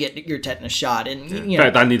should go get your tetanus shot. And in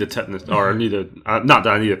fact, I need a tetanus, or I need a not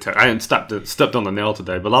that I need a tetanus. I hadn't stepped on the nail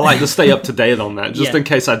today, but I like to stay up to date on that just in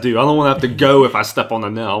case I do. I don't want to have to go if I step on a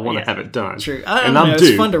nail. I want to have it done. True.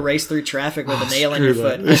 It's fun to race through traffic with a nail in your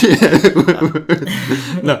foot.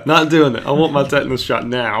 No, not doing it. I want my tetanus shot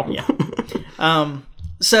now.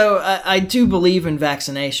 So I do believe in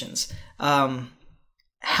vaccinations.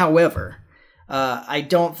 However, I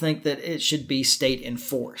don't think that it should be state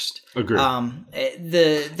enforced. Agreed.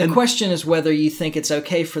 The question is whether you think it's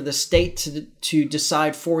okay for the state to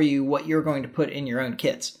decide for you what you're going to put in your own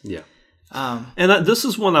kids. Yeah. And this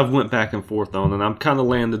is one I've went back and forth on, and I'm kind of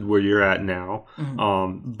landed where you're at now.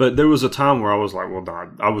 Mm-hmm. But there was a time where I was like, well,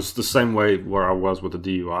 I was the same way where I was with the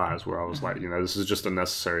DUIs, where I was like, this is just a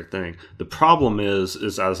necessary thing. The problem is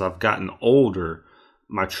as I've gotten older,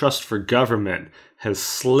 my trust for government has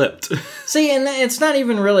slipped. See, and it's not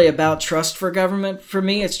even really about trust for government for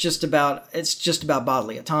me. It's just about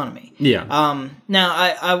bodily autonomy. Yeah. Now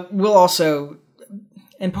I will also.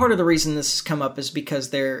 And part of the reason this has come up is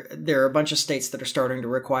because there are a bunch of states that are starting to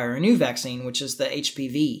require a new vaccine, which is the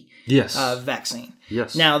HPV vaccine.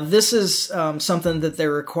 Yes. Now, this is something that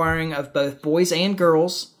they're requiring of both boys and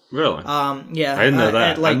girls. Really? Yeah. I didn't know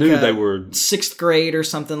that. I knew they were 6th grade or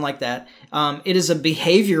something like that. It is a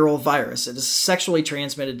behavioral virus. It is a sexually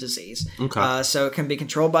transmitted disease. Okay. So it can be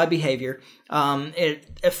controlled by behavior.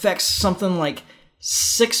 It affects something like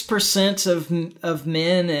 6% of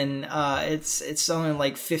men, and it's only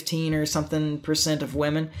like 15 or something % of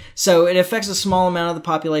women. So it affects a small amount of the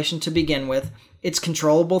population to begin with. It's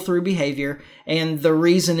controllable through behavior, and the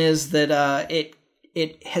reason is that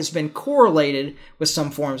it has been correlated with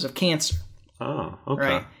some forms of cancer. Oh,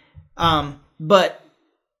 okay. Right. But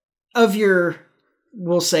of your,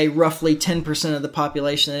 we'll say roughly 10% of the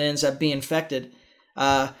population that ends up being infected,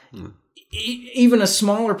 even a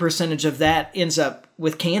smaller percentage of that ends up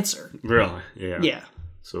with cancer. Really? Yeah. Yeah.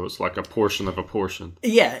 So it's like a portion of a portion.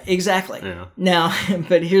 Yeah, exactly. Yeah. Now,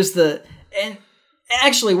 but here's and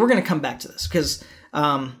actually we're going to come back to this because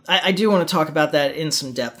I do want to talk about that in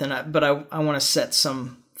some depth, but I want to set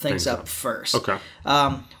some things up first. Okay.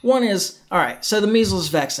 One is, all right, so the measles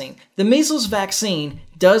vaccine. The measles vaccine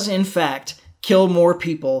does in fact kill more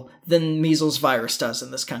people than measles virus does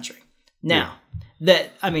in this country. Now,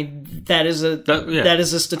 that is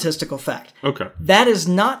a statistical fact. Okay. That is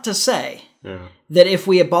not to say that if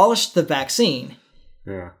we abolished the vaccine,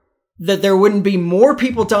 that there wouldn't be more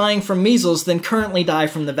people dying from measles than currently die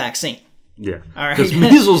from the vaccine. Yeah. All right. Because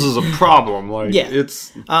measles is a problem. Like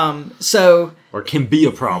it's or can be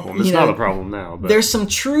a problem. It's not a problem now. But there's some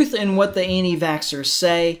truth in what the anti-vaxxers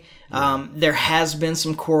say. There has been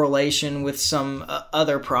some correlation with some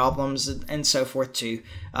other problems and so forth too.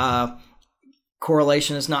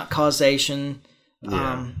 Correlation is not causation.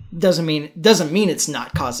 Doesn't mean it's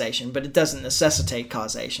not causation, but it doesn't necessitate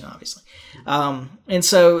causation, obviously. And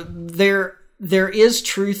so there is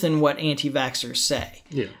truth in what anti-vaxxers say.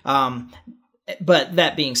 Yeah. But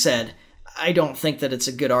that being said, I don't think that it's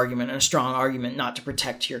a good argument and a strong argument not to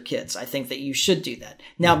protect your kids. I think that you should do that.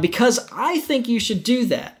 Now, because I think you should do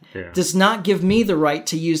that, does not give me the right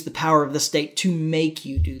to use the power of the state to make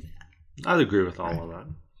you do that. I'd agree with all of that.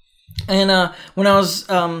 And when I was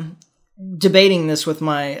debating this with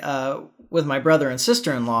my brother and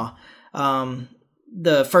sister-in-law,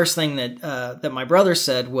 the first thing that my brother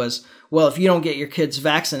said was, "Well, if you don't get your kids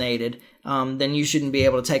vaccinated, then you shouldn't be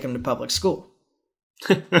able to take them to public school."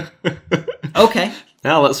 Okay.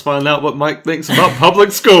 Now let's find out what Mike thinks about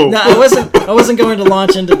public school. No, I wasn't going to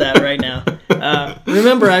launch into that right now.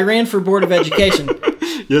 Remember, I ran for Board of Education.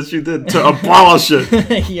 Yes, you did, to abolish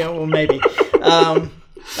it. Yeah, well, maybe.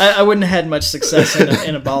 I wouldn't have had much success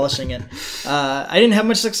in abolishing it. I didn't have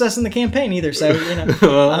much success in the campaign either, so and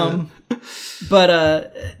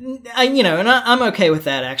I'm okay with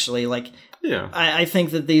that actually. Like, I think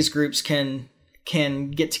that these groups can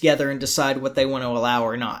get together and decide what they want to allow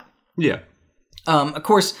or not. Yeah. Of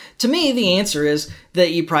course, to me, the answer is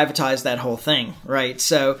that you privatize that whole thing, right?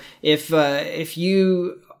 So if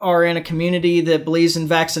you are in a community that believes in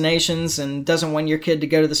vaccinations and doesn't want your kid to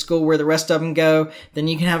go to the school where the rest of them go, then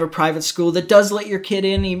you can have a private school that does let your kid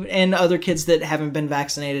in, and other kids that haven't been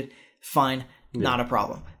vaccinated. Fine, not a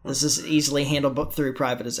problem. This is easily handled through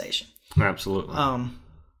privatization. Absolutely.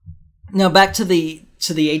 Now back to the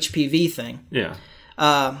HPV thing. Yeah.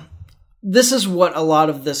 This is what a lot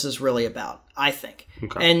of this is really about, I think.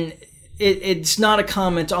 Okay. And it's not a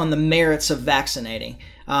comment on the merits of vaccinating,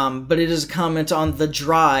 but it is a comment on the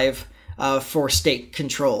drive for state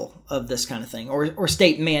control of this kind of thing, or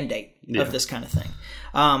state mandate of this kind of thing.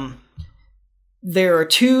 There are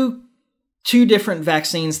two different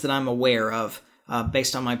vaccines that I'm aware of,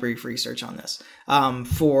 based on my brief research on this,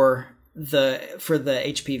 for the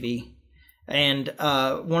HPV, and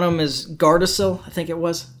one of them is Gardasil, I think it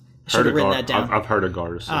was. I should have written that down. I've heard of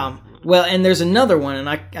Gardasil. Well, and there's another one, and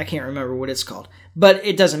I can't remember what it's called. But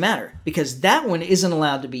it doesn't matter, because that one isn't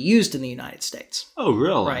allowed to be used in the United States. Oh,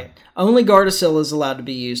 really? Right. Only Gardasil is allowed to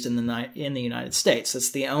be used in the United States.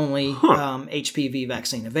 It's the only HPV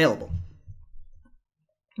vaccine available.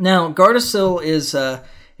 Now, Gardasil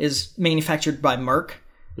is manufactured by Merck.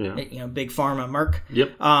 Yeah. Big Pharma, Merck.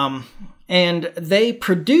 Yep. And they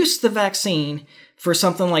produce the vaccine for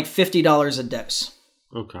something like $50 a dose.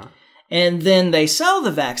 Okay. And then they sell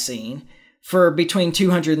the vaccine for between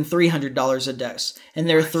 $200 and $300 a dose. And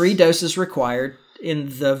there are 3 doses required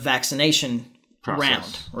in the vaccination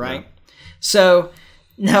round, right? Yeah. So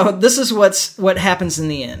now this is what happens in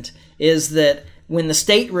the end, is that when the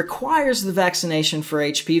state requires the vaccination for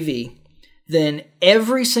HPV, then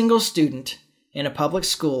every single student in a public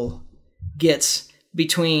school gets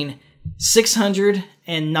between $600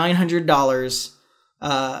 and $900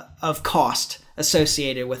 of cost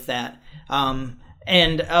associated with that.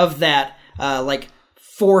 And of that, like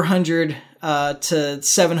 $400 to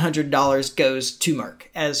 $700 goes to Merck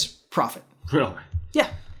as profit. Really? Yeah.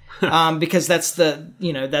 Because that's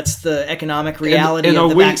the economic reality of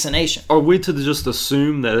the vaccination. Are we to just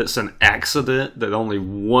assume that it's an accident that only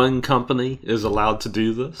one company is allowed to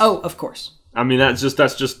do this? Oh, of course. I mean, that's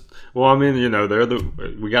just. Well, I mean,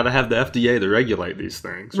 we got to have the FDA to regulate these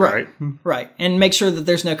things, right? Right, and make sure that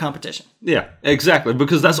there's no competition. Yeah, exactly,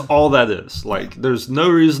 because that's all that is. Like, there's no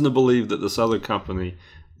reason to believe that this other company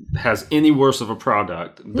has any worse of a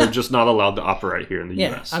product. They're just not allowed to operate here in the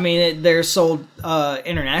U.S. I mean, they're sold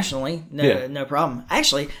internationally, no problem.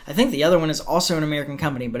 Actually, I think the other one is also an American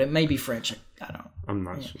company, but it may be French. I'm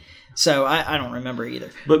not sure. So I don't remember either.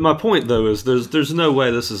 But my point, though, is there's no way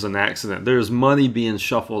this is an accident. There's money being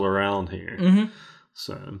shuffled around here. Mm-hmm.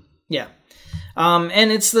 So yeah,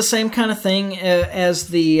 and it's the same kind of thing as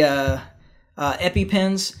the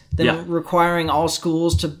EpiPens, requiring all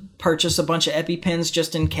schools to purchase a bunch of EpiPens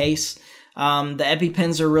just in case. The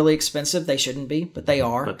EpiPens are really expensive. They shouldn't be, but they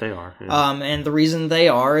are. Yeah. And the reason they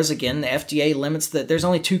are is, again, the FDA limits that. There's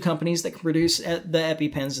only 2 companies that can produce the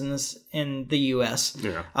EpiPens in the U.S.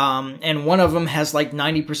 Yeah. And one of them has like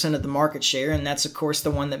 90% of the market share, and that's, of course,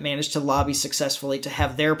 the one that managed to lobby successfully to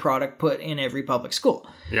have their product put in every public school.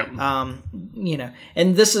 Yep.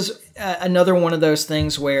 And this is another one of those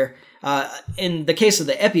things where, in the case of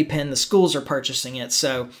the EpiPen, the schools are purchasing it,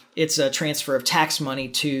 so it's a transfer of tax money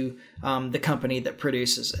to the company that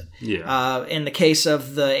produces it. Yeah. In the case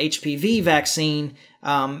of the HPV vaccine,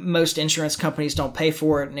 most insurance companies don't pay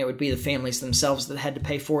for it, and it would be the families themselves that had to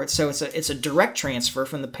pay for it. So it's a direct transfer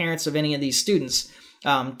from the parents of any of these students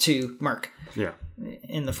to Merck. Yeah.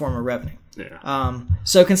 In the form of revenue. Yeah.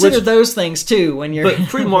 So consider those things too when you're. But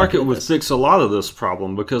free market would fix a lot of this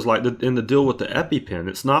problem, because, like, in the deal with the EpiPen,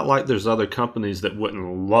 it's not like there's other companies that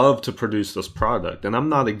wouldn't love to produce this product. And I'm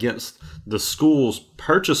not against the schools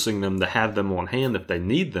purchasing them to have them on hand if they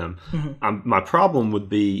need them. Mm-hmm. My problem would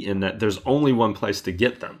be in that there's only one place to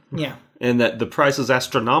get them. Yeah. And that the price is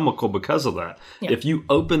astronomical because of that. Yeah. If you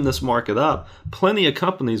open this market up, plenty of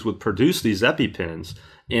companies would produce these EpiPens,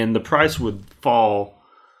 and the price would fall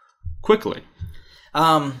quickly.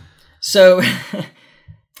 So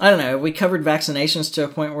I don't know. We covered vaccinations to a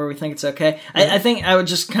point where we think it's okay. I think I would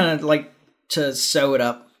just kind of like to sew it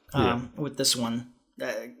up with this one,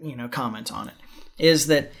 comment on it, is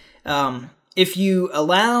that if you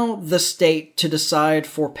allow the state to decide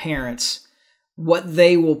for parents what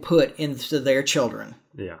they will put into their children,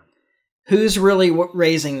 who's really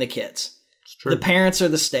raising the kids? It's true. The parents or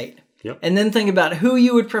the state? Yep. And then think about who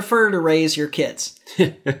you would prefer to raise your kids,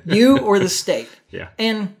 you or the state. Yeah.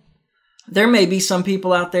 And there may be some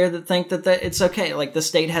people out there that think that it's okay, like the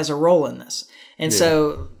state has a role in this. And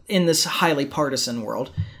so in this highly partisan world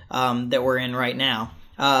that we're in right now,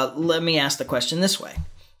 let me ask the question this way.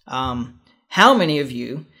 How many of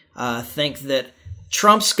you think that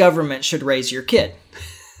Trump's government should raise your kid?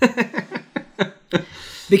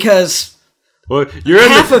 Because... Well, you're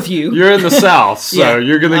in the South, so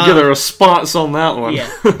you're going to get a response on that one.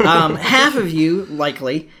 Half of you,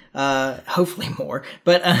 likely, hopefully more,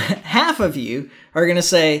 but half of you are going to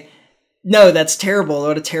say, no, that's terrible.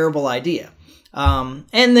 What a terrible idea. And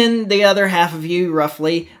then the other half of you,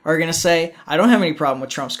 roughly, are going to say, I don't have any problem with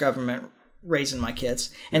Trump's government raising my kids.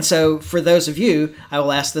 And so for those of you, I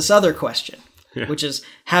will ask this other question, which is,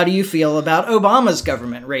 how do you feel about Obama's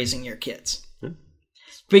government raising your kids?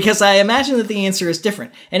 Because I imagine that the answer is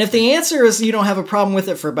different. And if the answer is you don't have a problem with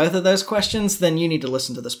it for both of those questions, then you need to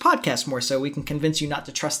listen to this podcast more so we can convince you not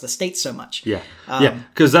to trust the state so much. Yeah.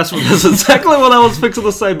 Because that's exactly what I was fixing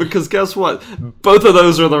to say, because guess what? Both of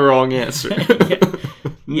those are the wrong answer.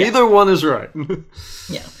 Neither one is right.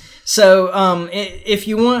 Yeah. So if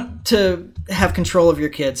you want to have control of your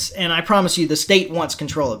kids, and I promise you the state wants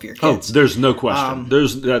control of your kids. Oh, there's no question.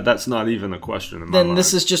 That's not even a question in my mind. Then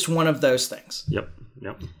this is just one of those things. Yep.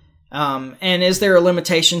 And is there a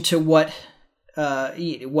limitation to what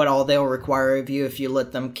all they'll require of you if you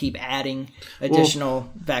let them keep adding additional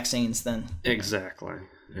vaccines? Then exactly.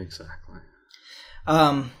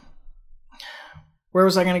 Where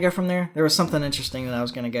was I going to go from there? There was something interesting that I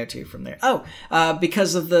was going to go to from there.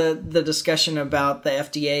 Because of the discussion about the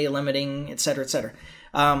FDA limiting, et cetera, et cetera.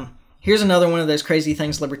 Here's another one of those crazy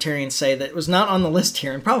things libertarians say that was not on the list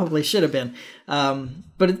here and probably should have been.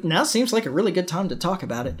 But it now seems like a really good time to talk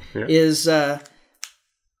about it. Yeah. Is no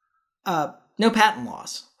patent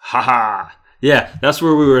laws. Ha. Yeah, that's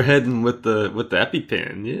where we were heading with the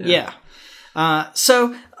EpiPen. Yeah.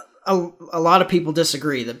 So a lot of people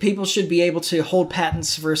disagree that people should be able to hold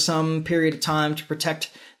patents for some period of time to protect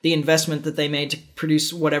the investment that they made to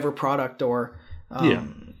produce whatever product or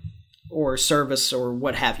service or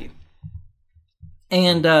what have you.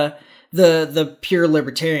 And the pure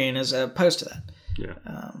libertarian is opposed to that. Yeah.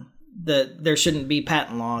 That there shouldn't be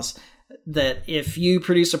patent laws. That if you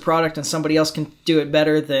produce a product and somebody else can do it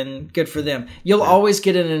better, then good for them. You'll always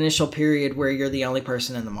get an initial period where you're the only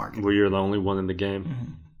person in the market. Where you're the only one in the game.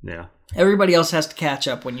 Mm-hmm. Yeah. Everybody else has to catch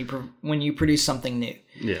up when you produce something new.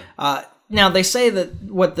 Yeah. Now, they say that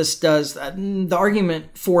what this does, the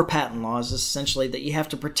argument for patent laws is essentially that you have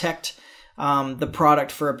to protect the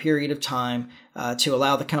product for a period of time to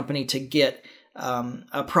allow the company to get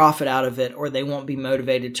a profit out of it, or they won't be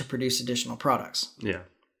motivated to produce additional products. Yeah.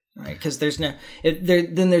 Right, because there's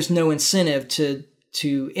no incentive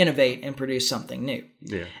to innovate and produce something new.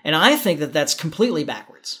 Yeah. And I think that that's completely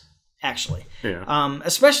backwards, actually. Yeah.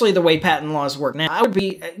 Especially the way patent laws work now. I would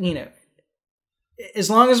be, as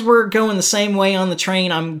long as we're going the same way on the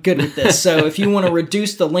train, I'm good with this. So if you want to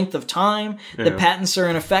reduce the length of time that patents are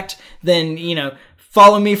in effect, then,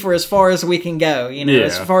 follow me for as far as we can go.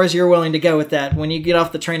 As far as you're willing to go with that. When you get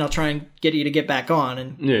off the train, I'll try and get you to get back on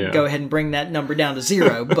and go ahead and bring that number down to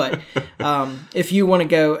 0. But if you want to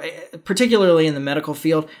go, particularly in the medical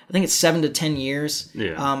field, I think it's 7 to 10 years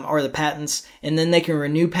are the patents. And then they can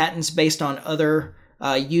renew patents based on other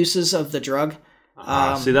uses of the drug.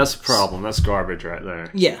 See, that's the problem. That's garbage right there.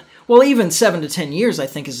 Yeah. Well, even 7 to 10 years, I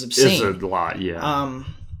think, is obscene. It's a lot, yeah.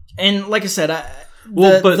 And like I said,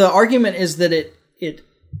 the argument is that it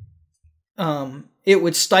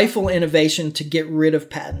would stifle innovation to get rid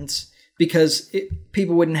of patents because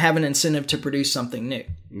people wouldn't have an incentive to produce something new.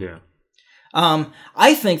 Yeah.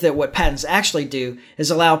 I think that what patents actually do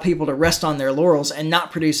is allow people to rest on their laurels and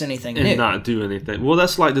not produce anything new. And not do anything. Well,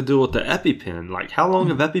 that's like the deal with the EpiPen. Like, how long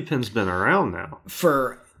have EpiPens been around now?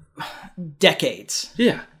 For decades.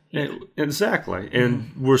 Yeah. Exactly.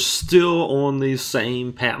 And we're still on these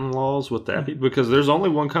same patent laws with the Epi because there's only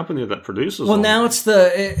one company that produces them. Now it's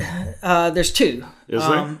there's two. Is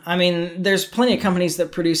there? I mean, there's plenty of companies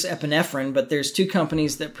that produce epinephrine, but there's two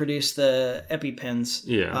companies that produce the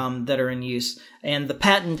EpiPens that are in use. And the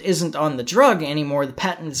patent isn't on the drug anymore. The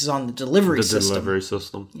patent is on the delivery system. The delivery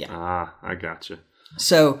system. Yeah. I gotcha.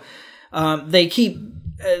 So they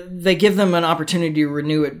give them an opportunity to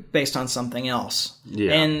renew it based on something else.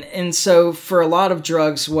 Yeah. And so for a lot of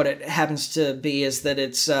drugs, what it happens to be is that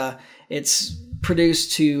it's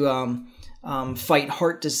produced to fight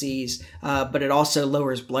heart disease, but it also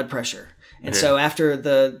lowers blood pressure. And so after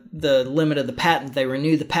the limit of the patent, they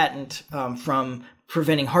renew the patent from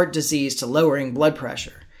preventing heart disease to lowering blood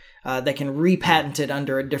pressure. They can repatent it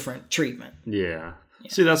under a different treatment. Yeah.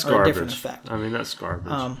 See, that's garbage. A different effect. I mean, that's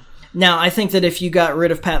garbage. Now, I think that if you got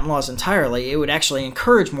rid of patent laws entirely, it would actually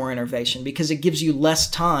encourage more innovation because it gives you less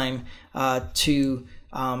time to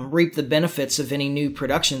reap the benefits of any new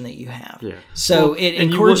production that you have. Yeah. So it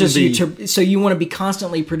encourages you to. So you want to be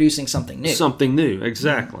constantly producing something new. Something new,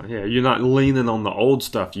 exactly. Yeah, you're not leaning on the old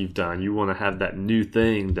stuff you've done. You want to have that new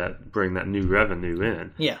thing that bring that new revenue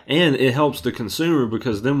in. Yeah. And it helps the consumer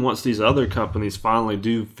because then once these other companies finally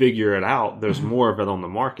do figure it out, there's more of it on the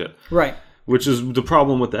market. Right. Which is the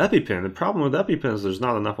problem with the EpiPen. The problem with EpiPen is there's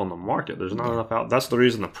not enough on the market. There's not enough out. That's the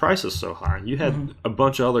reason the price is so high. You had a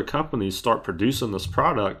bunch of other companies start producing this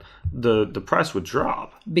product, the price would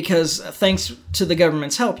drop. Because thanks to the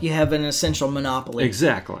government's help, you have an essential monopoly.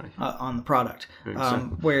 Exactly. On the product.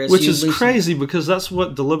 Exactly. Which is crazy because that's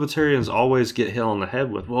what the libertarians always get hit on the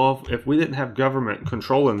head with. Well, if we didn't have government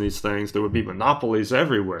controlling these things, there would be monopolies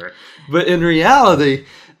everywhere. But in reality,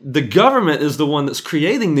 the government is the one that's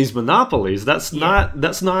creating these monopolies. That's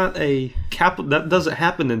not a that doesn't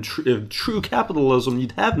happen in true capitalism.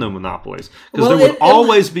 You'd have no monopolies because there would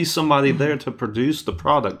always be somebody there to produce the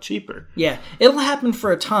product cheaper. Yeah, it'll happen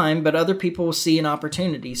for a time, but other people will see an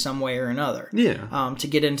opportunity some way or another. Yeah, to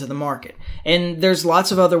get into the market, and there's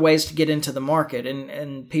lots of other ways to get into the market,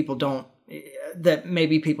 and people don't. That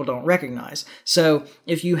maybe people don't recognize. So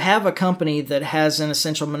if you have a company that has an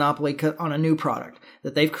essential monopoly on a new product,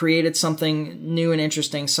 that they've created something new and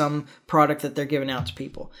interesting, some product that they're giving out to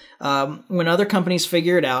people, when other companies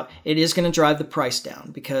figure it out, it is going to drive the price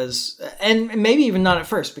down because, and maybe even not at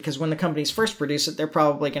first, because when the companies first produce it, it's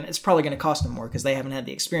probably going to cost them more because they haven't had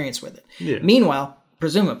the experience with it. Yeah. Meanwhile,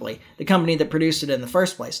 presumably, the company that produced it in the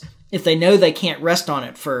first place, if they know they can't rest on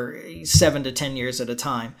it for 7 to 10 years at a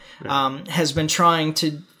time, has been trying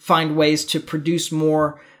to find ways to produce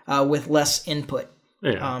more with less input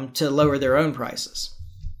to lower their own prices.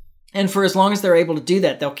 And for as long as they're able to do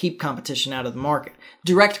that, they'll keep competition out of the market,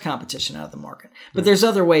 direct competition out of the market. But there's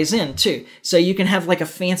other ways in, too. So you can have like a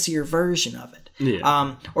fancier version of it.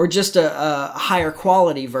 Yeah. Or just a higher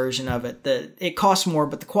quality version of it that it costs more,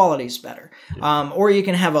 but the quality's better. Yeah. Or you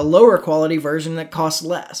can have a lower quality version that costs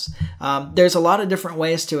less. There's a lot of different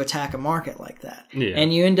ways to attack a market like that. Yeah.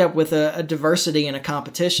 And you end up with a diversity and a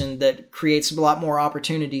competition that creates a lot more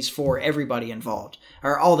opportunities for everybody involved,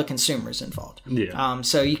 or all the consumers involved. Yeah.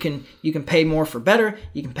 So you can pay more for better,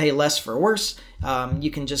 you can pay less for worse. You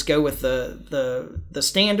can just go with the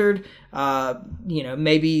standard.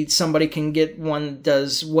 Maybe somebody can get one that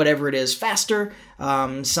does whatever it is faster.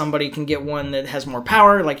 Somebody can get one that has more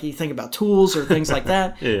power, like you think about tools or things like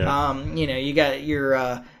that. Yeah. You got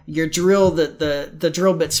your drill that the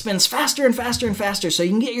drill bit spins faster and faster and faster, so you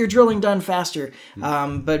can get your drilling done faster.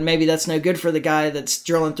 But maybe that's no good for the guy that's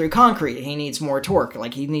drilling through concrete. He needs more torque,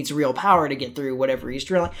 like he needs real power to get through whatever he's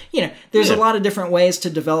drilling. There's a lot of different ways to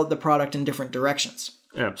develop the product in different directions.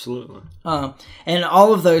 Absolutely. And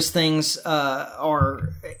all of those things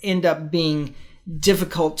end up being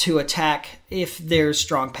difficult to attack if there's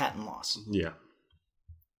strong patent laws. Yeah.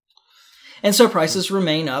 And so prices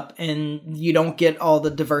remain up, and you don't get all the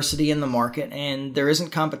diversity in the market, and there isn't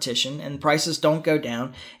competition, and prices don't go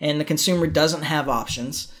down, and the consumer doesn't have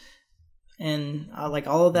options. And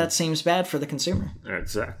all of that seems bad for the consumer.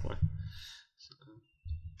 Exactly.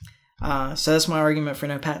 So that's my argument for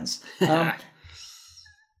no patents.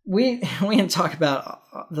 We didn't talk about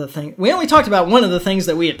the thing. We only talked about one of the things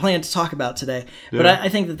that we had planned to talk about today, but I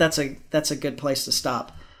think that's a good place to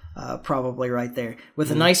stop. Probably right there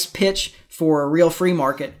with a nice pitch for a real free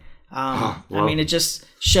market. I mean, it just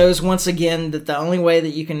shows once again that the only way that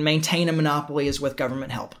you can maintain a monopoly is with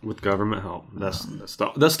government help. With government help, that's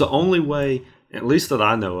the only way, at least that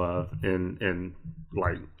I know of, in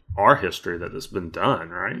like our history that it's been done.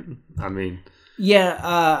 Right? I mean, yeah.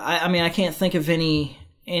 I can't think of any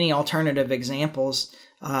alternative examples.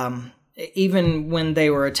 Even when they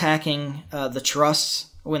were attacking the trusts.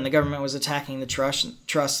 When the government was attacking the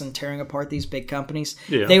trusts and tearing apart these big companies,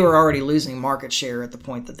 they were already losing market share at the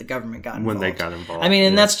point that the government got involved. When they got involved. I mean,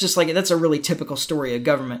 and that's just that's a really typical story of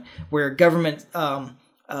government, where government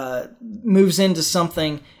moves into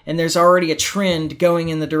something and there's already a trend going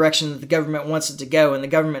in the direction that the government wants it to go, and the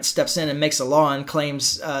government steps in and makes a law and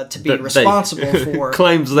claims to be responsible for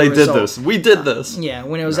claims they did this. We did this. Yeah,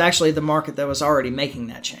 when it was actually the market that was already making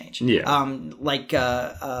that change. Yeah.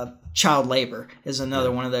 Child labor is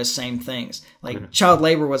another one of those same things. Child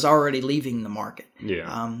labor was already leaving the market.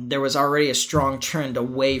 Yeah. There was already a strong trend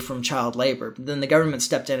away from child labor. But then the government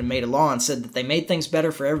stepped in and made a law and said that they made things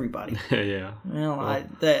better for everybody. Yeah.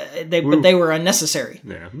 But they were unnecessary.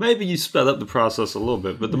 Yeah. Maybe you sped up the process a little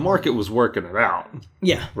bit, but the market was working it out.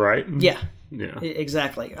 Yeah. Right? Yeah. Yeah.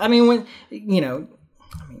 Exactly. I mean,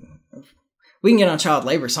 we can get on child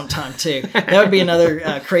labor sometime too. That would be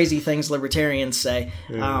another crazy things libertarians say.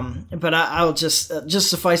 Yeah. But I'll just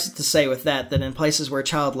suffice it to say with that in places where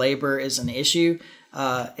child labor is an issue,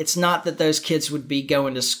 it's not that those kids would be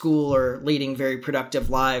going to school or leading very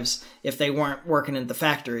productive lives if they weren't working in the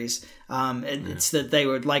factories. It's that they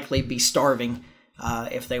would likely be starving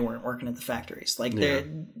if they weren't working at the factories.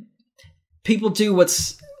 People do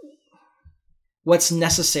what's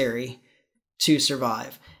necessary to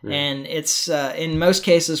survive. And it's in most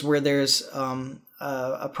cases where there's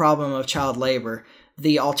a problem of child labor,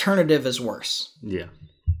 the alternative is worse. Yeah.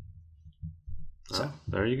 So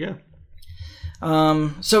there you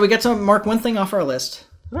go. So we got to mark one thing off our list.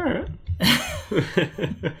 All right.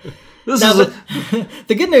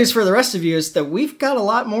 The good news for the rest of you is that we've got a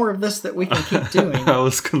lot more of this that we can keep doing. I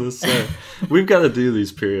was going to say, we've got to do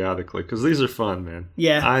these periodically because these are fun, man.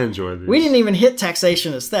 Yeah. I enjoy these. We didn't even hit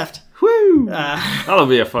taxation as theft. Woo! That'll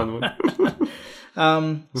be a fun one.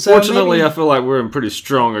 Unfortunately, I feel like we're in pretty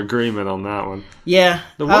strong agreement on that one. Yeah.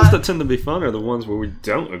 The ones that tend to be fun are the ones where we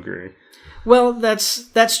don't agree. Well,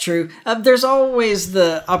 that's true. There's always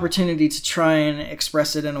the opportunity to try and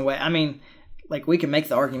express it in a way. I mean, like we can make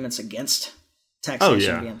the arguments against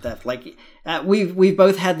taxation being theft. Like we've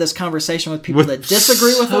both had this conversation with people that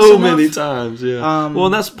disagree with us so enough. many times. Yeah. Well,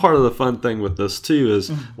 and that's part of the fun thing with this too. Is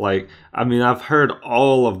like, I mean, I've heard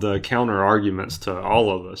all of the counter arguments to all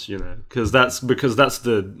of us. You know, because that's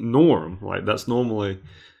the norm. Like that's normally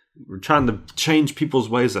we're trying to change people's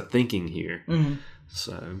ways of thinking here.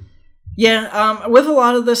 So. Yeah, with a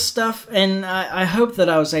lot of this stuff, and I hope that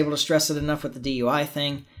I was able to stress it enough with the DUI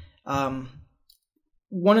thing.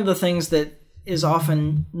 One of the things that is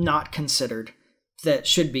often not considered that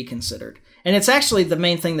should be considered, and it's actually the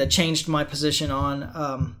main thing that changed my position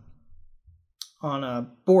on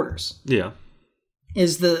borders. Yeah,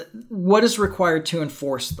 is what is required to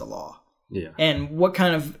enforce the law. Yeah, and what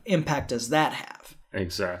kind of impact does that have?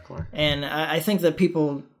 Exactly. And I think that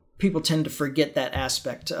people tend to forget that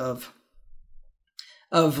aspect of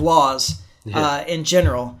laws in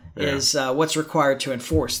general is what's required to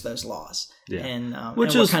enforce those laws. Yeah. And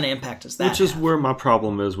what kind of impact does that have? Which is where my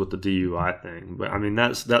problem is with the DUI thing. But I mean,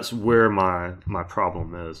 that's where my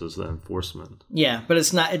problem is the enforcement. Yeah, but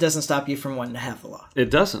it's not. It doesn't stop you from wanting to have the law.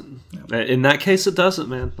 It doesn't. No. In that case, it doesn't,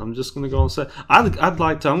 man. I'm just going to go and say I'd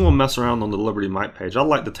like to. I'm going to mess around on the Liberty Mike page. I'd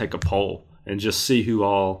like to take a poll and just see who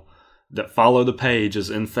all that follow the page is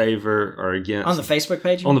in favor or against. On the Facebook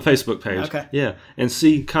page? On the Facebook page. Okay. Yeah. And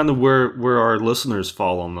see kind of where our listeners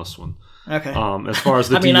fall on this one. Okay. As far as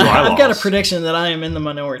the DUI I've laws. got a prediction that I am in the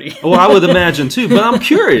minority. Well, I would imagine too, but I'm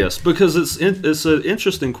curious because it's an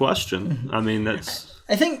interesting question. I mean,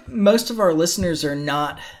 I think most of our listeners are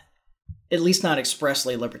not, at least not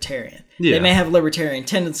expressly libertarian. Yeah. They may have libertarian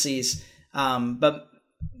tendencies, but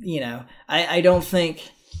you know, I don't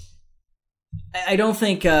think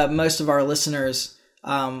most of our listeners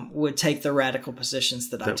would take the radical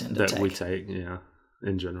positions that I tend to take. That we take,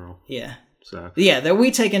 in general. Yeah. So. Yeah, that we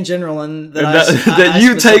take in general, and that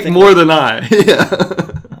you take more than I. Yeah.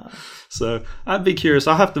 So I'd be curious.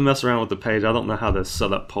 I'll have to mess around with the page. I don't know how to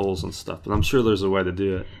set up polls and stuff, but I'm sure there's a way to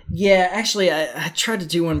do it. Yeah, actually, I tried to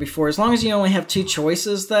do one before. As long as you only have 2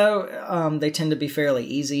 choices, though, they tend to be fairly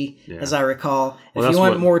easy, as I recall. Well, if you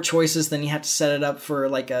want more choices, then you have to set it up for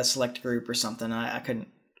like a select group or something. I couldn't.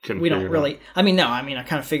 We don't really. I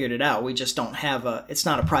kind of figured it out. We just don't have it's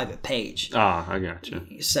not a private page. Ah, I got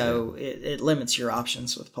you. So it limits your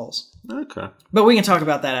options with polls. Okay. But we can talk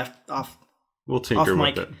about that off. We'll tinker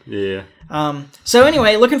with it. Yeah. So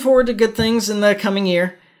anyway, looking forward to good things in the coming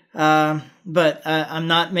year. But I'm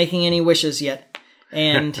not making any wishes yet.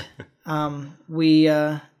 And I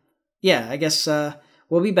guess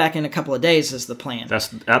we'll be back in a couple of days is the plan.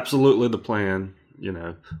 That's absolutely the plan. You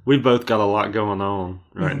know, we've both got a lot going on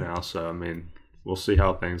right now. So, I mean, we'll see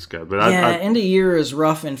how things go. But end of year is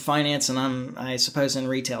rough in finance, and I suppose in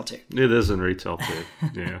retail too. It is in retail too.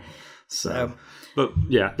 Yeah. So. But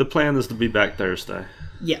yeah, the plan is to be back Thursday.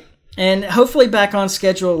 Yeah. And hopefully back on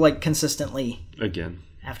schedule, like consistently. Again.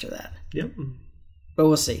 After that. Yep. But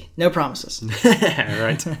we'll see. No promises.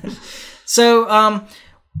 Right. So,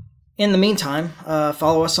 in the meantime,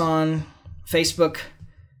 follow us on Facebook,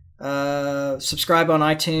 subscribe on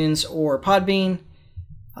iTunes or Podbean.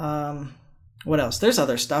 What else? There's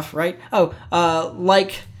other stuff, right? Oh,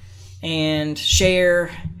 like and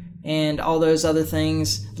share and all those other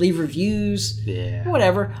things. Leave reviews. Yeah.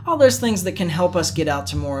 Whatever. All those things that can help us get out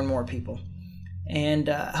to more and more people. And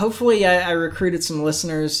hopefully I recruited some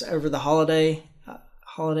listeners over the holiday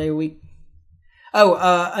week.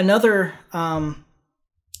 Another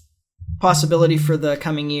possibility for the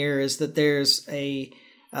coming year is that there's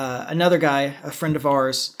another guy, a friend of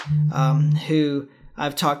ours, who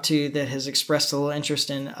I've talked to that has expressed a little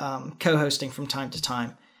interest in co-hosting from time to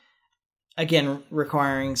time. Again,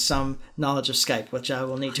 requiring some knowledge of Skype, which I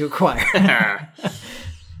will need to acquire.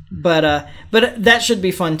 But that should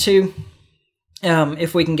be fun too,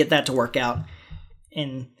 if we can get that to work out.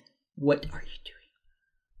 And what are you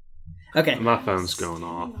doing? Okay. My phone's going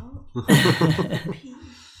off.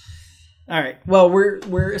 All right. Well,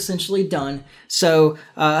 we're essentially done. So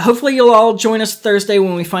hopefully you'll all join us Thursday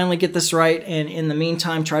when we finally get this right. And in the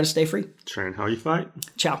meantime, try to stay free. Train how you fight.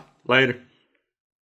 Ciao. Later.